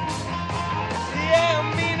 Yeah,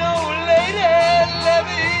 me no lady,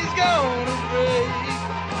 levee's gonna break.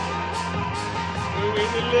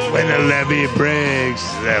 When the levee breaks,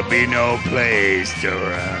 there'll be no place to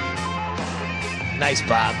run. Nice,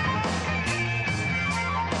 Bob.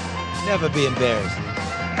 Never be embarrassed.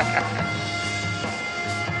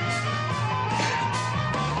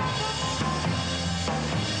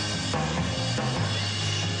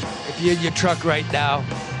 If you're in your truck right now,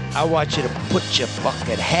 I want you to put your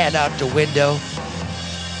fucking hand out the window,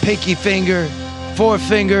 pinky finger,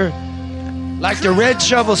 forefinger, like the Red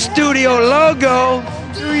Shovel Studio logo.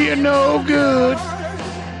 Do you no good?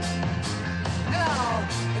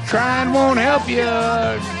 Trying won't help you.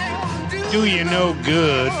 Do you no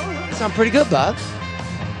good? Sound pretty good, Bob.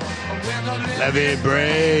 Levee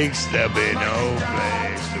breaks, there'll be no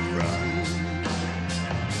place to run.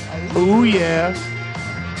 Ooh, yeah.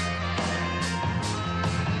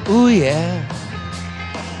 Ooh, yeah.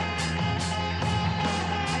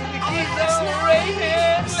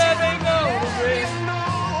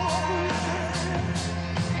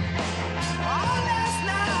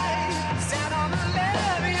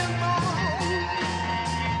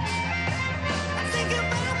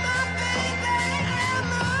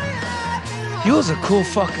 Huel's a cool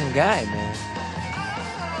fucking guy, man.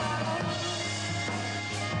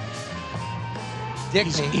 Dick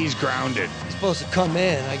me. He's grounded. He's supposed to come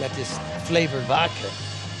in. I got this flavored vodka.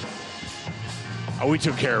 Oh, we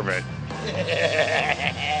took care of it.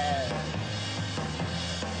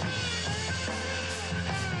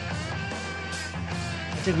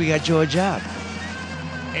 I think we got Joe a job.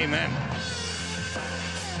 Amen.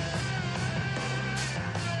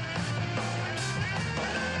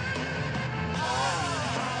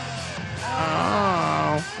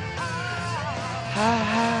 Oh. Ha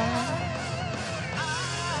ha.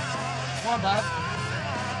 Come on, Bob.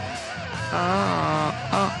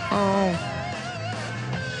 Oh.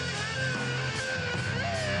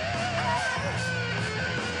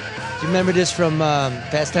 Do you remember this from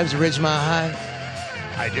Fast Times at Ridgemont High?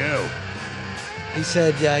 I do. He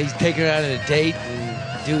said he's taking her out on a date,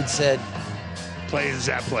 and dude said, "Play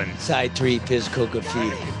Zeppelin." Side 3, physical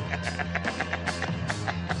graffiti.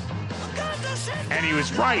 And he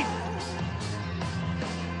was right.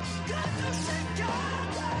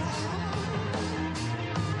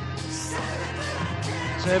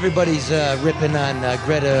 So everybody's ripping on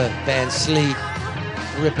Greta Van Fleet,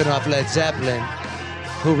 ripping off Led Zeppelin,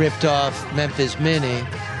 who ripped off Memphis Minnie,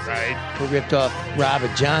 right? Who ripped off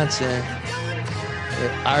Robert Johnson.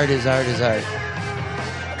 Art is art is art.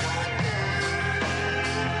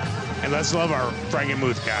 And let's love our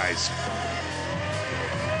Frankenmuth guys.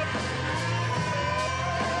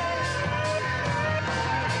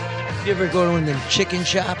 You ever go to one of them chicken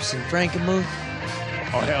shops in Frankenmuth?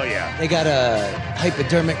 Oh, hell yeah. They got a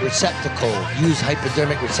hypodermic receptacle, used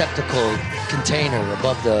hypodermic receptacle container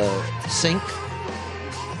above the sink,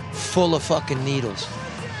 full of fucking needles.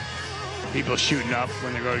 People shooting up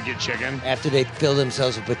when they go to get chicken. After they fill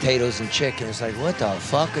themselves with potatoes and chicken, it's like, what the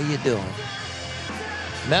fuck are you doing?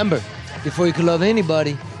 Remember, before you can love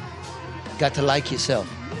anybody, got to like yourself.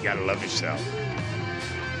 You gotta love yourself.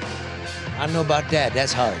 I don't know about that.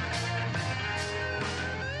 That's hard.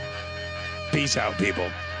 Peace out, people.